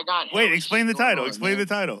got Wait, explain the title. Explain the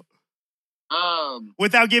title.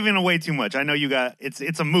 Without giving away too much. I know you got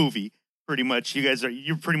it's a movie, pretty much.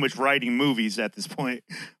 You're pretty much writing movies at this point.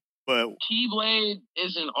 But Keyblade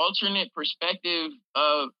is an alternate perspective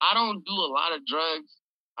of I don't do a lot of drugs.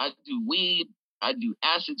 I do weed. I do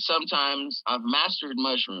acid sometimes. I've mastered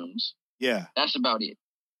mushrooms. Yeah. That's about it.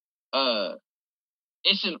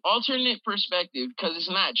 It's an alternate perspective because it's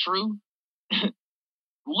not true.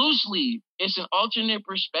 Loosely, it's an alternate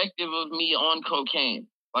perspective of me on cocaine.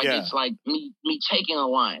 Like it's like me taking a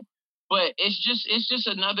line. But it's just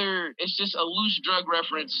a loose drug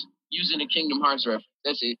reference using a Kingdom Hearts reference.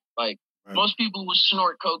 That's it. Like most people would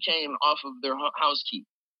snort cocaine off of their house key.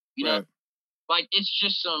 You know? Like it's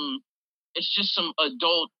just some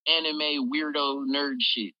adult anime weirdo nerd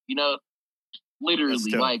shit, you know?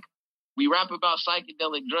 Literally. Like we rap about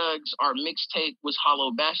psychedelic drugs. Our mixtape was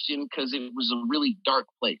Hollow Bastion because it was a really dark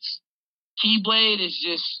place. Keyblade is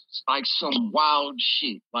just like some wild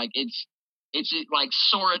shit. Like it's like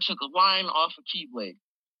Sora took a line off of Keyblade.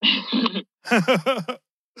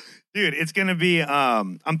 Dude, it's gonna be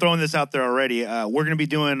I'm throwing this out there already. We're gonna be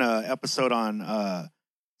doing an episode on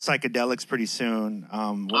psychedelics pretty soon.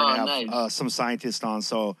 We're gonna have some scientists on,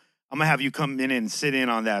 so I'm gonna have you come in and sit in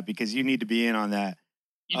on that because you need to be in on that.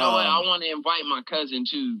 You know what? I want to invite my cousin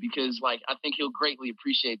too because, like, I think he'll greatly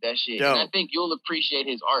appreciate that shit, and I think you'll appreciate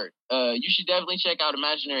his art. You should definitely check out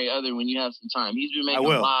Imaginary Other when you have some time. He's been making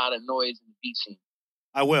a lot of noise in the beat scene.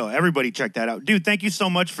 I will. Everybody check that out, dude. Thank you so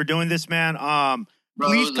much for doing this, man. Bro,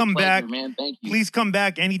 please come back, man. Thank you. Please come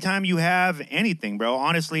back anytime you have anything, bro.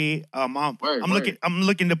 Honestly, I'm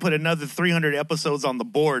looking to put another 300 episodes on the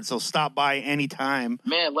board, so stop by anytime.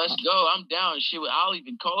 Man, let's go. I'm down. Shit, I'll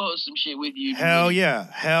even co-host some shit with you. Hell yeah.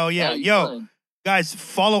 Yo, guys,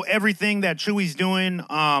 follow everything that Chewy's doing.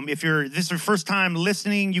 If this is your first time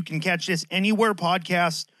listening, you can catch this anywhere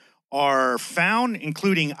podcasts are found,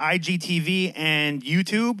 including IGTV and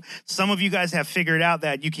YouTube. Some of you guys have figured out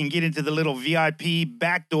that you can get into the little VIP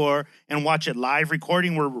backdoor and watch it live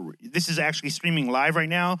recording. This is actually streaming live right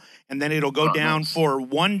now, and then it'll go down for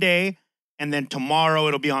 1 day, and then tomorrow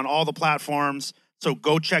it'll be on all the platforms. So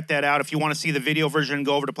go check that out. If you want to see the video version,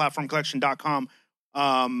 go over to platformcollection.com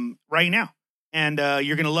right now. And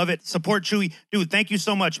you're going to love it. Support Chewy. Dude, thank you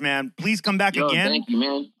so much, man. Please come back again. Thank you,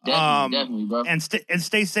 man. Definitely, bro. And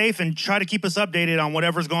stay safe and try to keep us updated on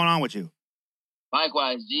whatever's going on with you.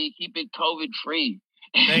 Likewise, G. Keep it COVID-free.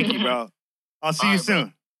 Thank you, bro. I'll see you soon.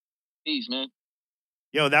 Bro. Peace, man.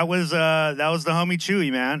 Yo, that was the homie Chewy,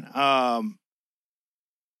 man.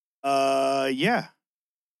 Yeah.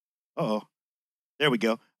 Uh-oh. There we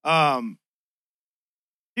go.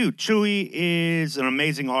 Dude, Chewy is an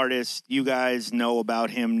amazing artist. You guys know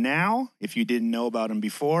about him now. If you didn't know about him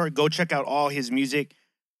before, go check out all his music.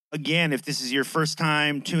 Again, if this is your first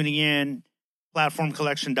time tuning in,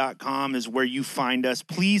 platformcollection.com is where you find us.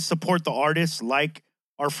 Please support the artists like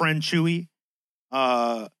our friend Chewy, who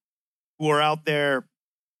are out there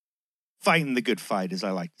fighting the good fight, as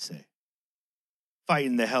I like to say.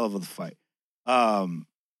 Fighting the hell of a fight.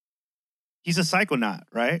 He's a psychonaut,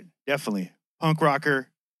 right? Definitely. Punk rocker.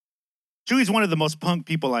 Chewy's one of the most punk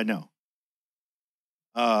people I know.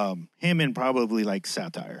 Him and probably like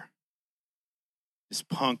Satire. Just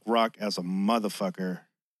punk rock as a motherfucker.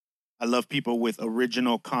 I love people with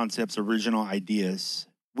original concepts, original ideas.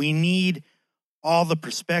 We need all the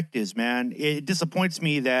perspectives, man. It disappoints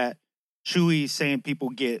me that Chewy's saying people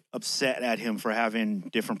get upset at him for having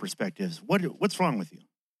different perspectives. What's wrong with you?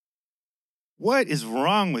 What is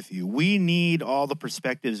wrong with you? We need all the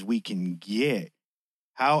perspectives we can get.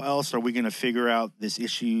 How else are we going to figure out this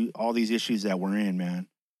issue, all these issues that we're in, man?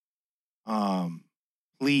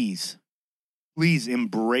 Please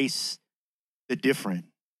embrace the different.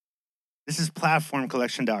 This is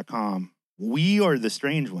platformcollection.com. We are the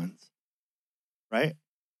strange ones, right?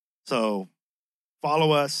 So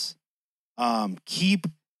follow us. Keep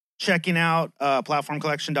checking out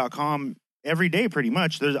platformcollection.com every day, pretty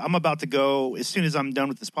much. I'm about to go, as soon as I'm done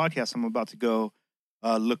with this podcast, I'm about to go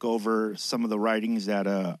look over some of the writings that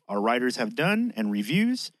our writers have done and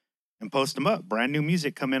reviews and post them up. Brand new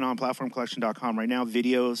music come in on platformcollection.com right now.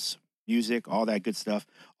 Videos, music, all that good stuff.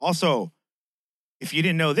 Also, if you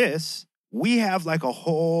didn't know this, we have like a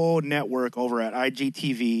whole network over at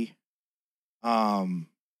IGTV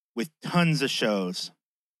with tons of shows.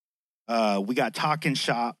 We got Talkin'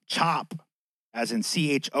 Chop, as in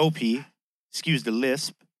CHOP. Excuse the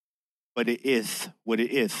lisp, but it is what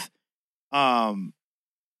it is. But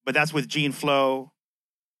that's with Gene Flo.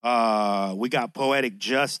 We got Poetic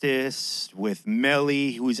Justice with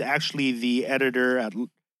Melly, who's actually the editor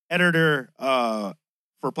for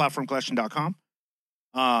platformcollection.com.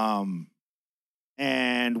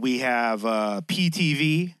 And we have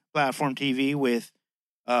PTV, Platform TV, with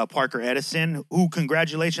Parker Edison, who,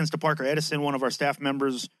 congratulations to Parker Edison, one of our staff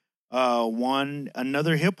members, won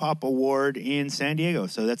another hip-hop award in San Diego.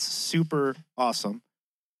 So that's super awesome.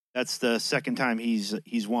 That's the second time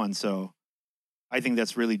he's won, so I think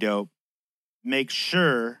that's really dope. Make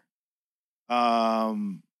sure that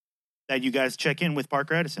you guys check in with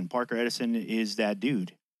Parker Edison. Parker Edison is that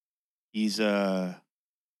dude. He's an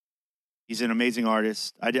amazing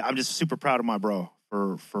artist. I'm just super proud of my bro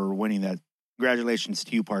for winning that. Congratulations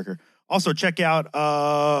to you, Parker. Also, check out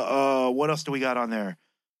what else do we got on there?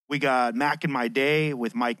 We got Mac in My Day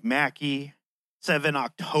with Mike Mackey. 7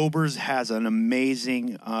 Octobers has an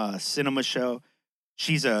amazing cinema show.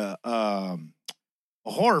 She's a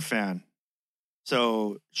horror fan,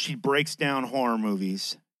 so she breaks down horror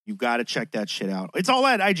movies. You got to check that shit out. It's all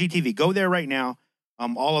at IGTV. Go there right now.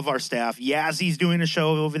 All of our staff. Yazzy's doing a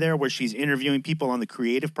show over there where she's interviewing people on the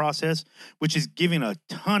creative process, which is giving a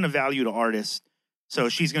ton of value to artists. So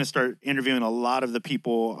she's going to start interviewing a lot of the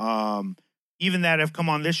people, even that have come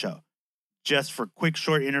on this show, just for quick,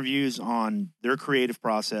 short interviews on their creative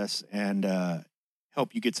process and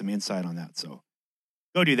help you get some insight on that. So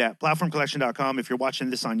go do that. Platformcollection.com. If you're watching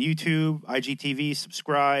this on YouTube, IGTV,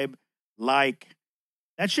 subscribe, like.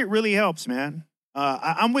 That shit really helps, man.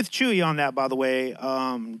 I'm with Chewy on that, by the way.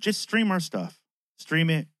 Just stream our stuff.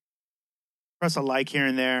 Stream it. Press a like here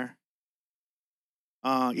and there.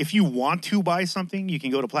 If you want to buy something, you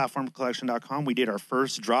can go to platformcollection.com. We did our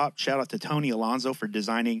first drop. Shout out to Tony Alonso for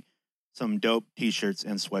designing some dope t-shirts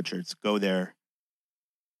and sweatshirts. Go there.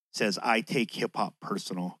 It says, I take hip-hop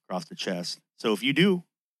personal across the chest. So if you do,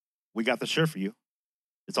 we got the shirt for you.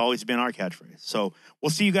 It's always been our catchphrase. So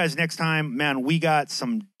we'll see you guys next time. Man, we got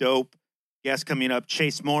some dope guests coming up.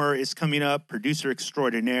 Chase Moore is coming up, producer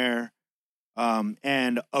extraordinaire,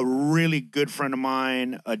 and a really good friend of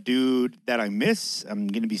mine, a dude that I miss. I'm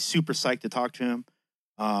going to be super psyched to talk to him.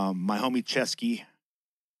 My homie Chesky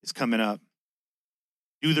is coming up.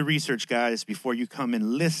 Do the research, guys, before you come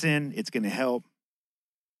and listen. It's going to help.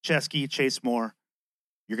 Chesky, Chase Moore,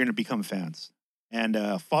 you're going to become fans. And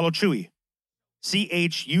follow Chewy.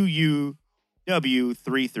 CHUUW33.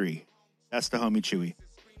 That's the homie Chewy.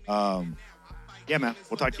 Yeah, man.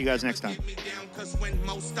 We'll talk to you guys next time. Cause when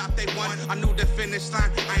most stop, they won. I knew the finish line.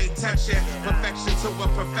 I ain't touched yet. Perfection to a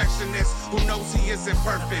perfectionist who knows he isn't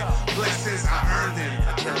perfect. Blessings, I earned them.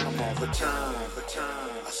 I'm on for time.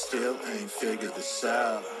 I still ain't figured this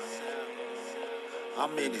out.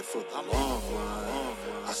 I'm in it for the long run.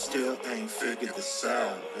 I still ain't figured this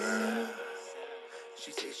out, man.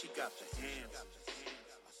 She said she got the hands.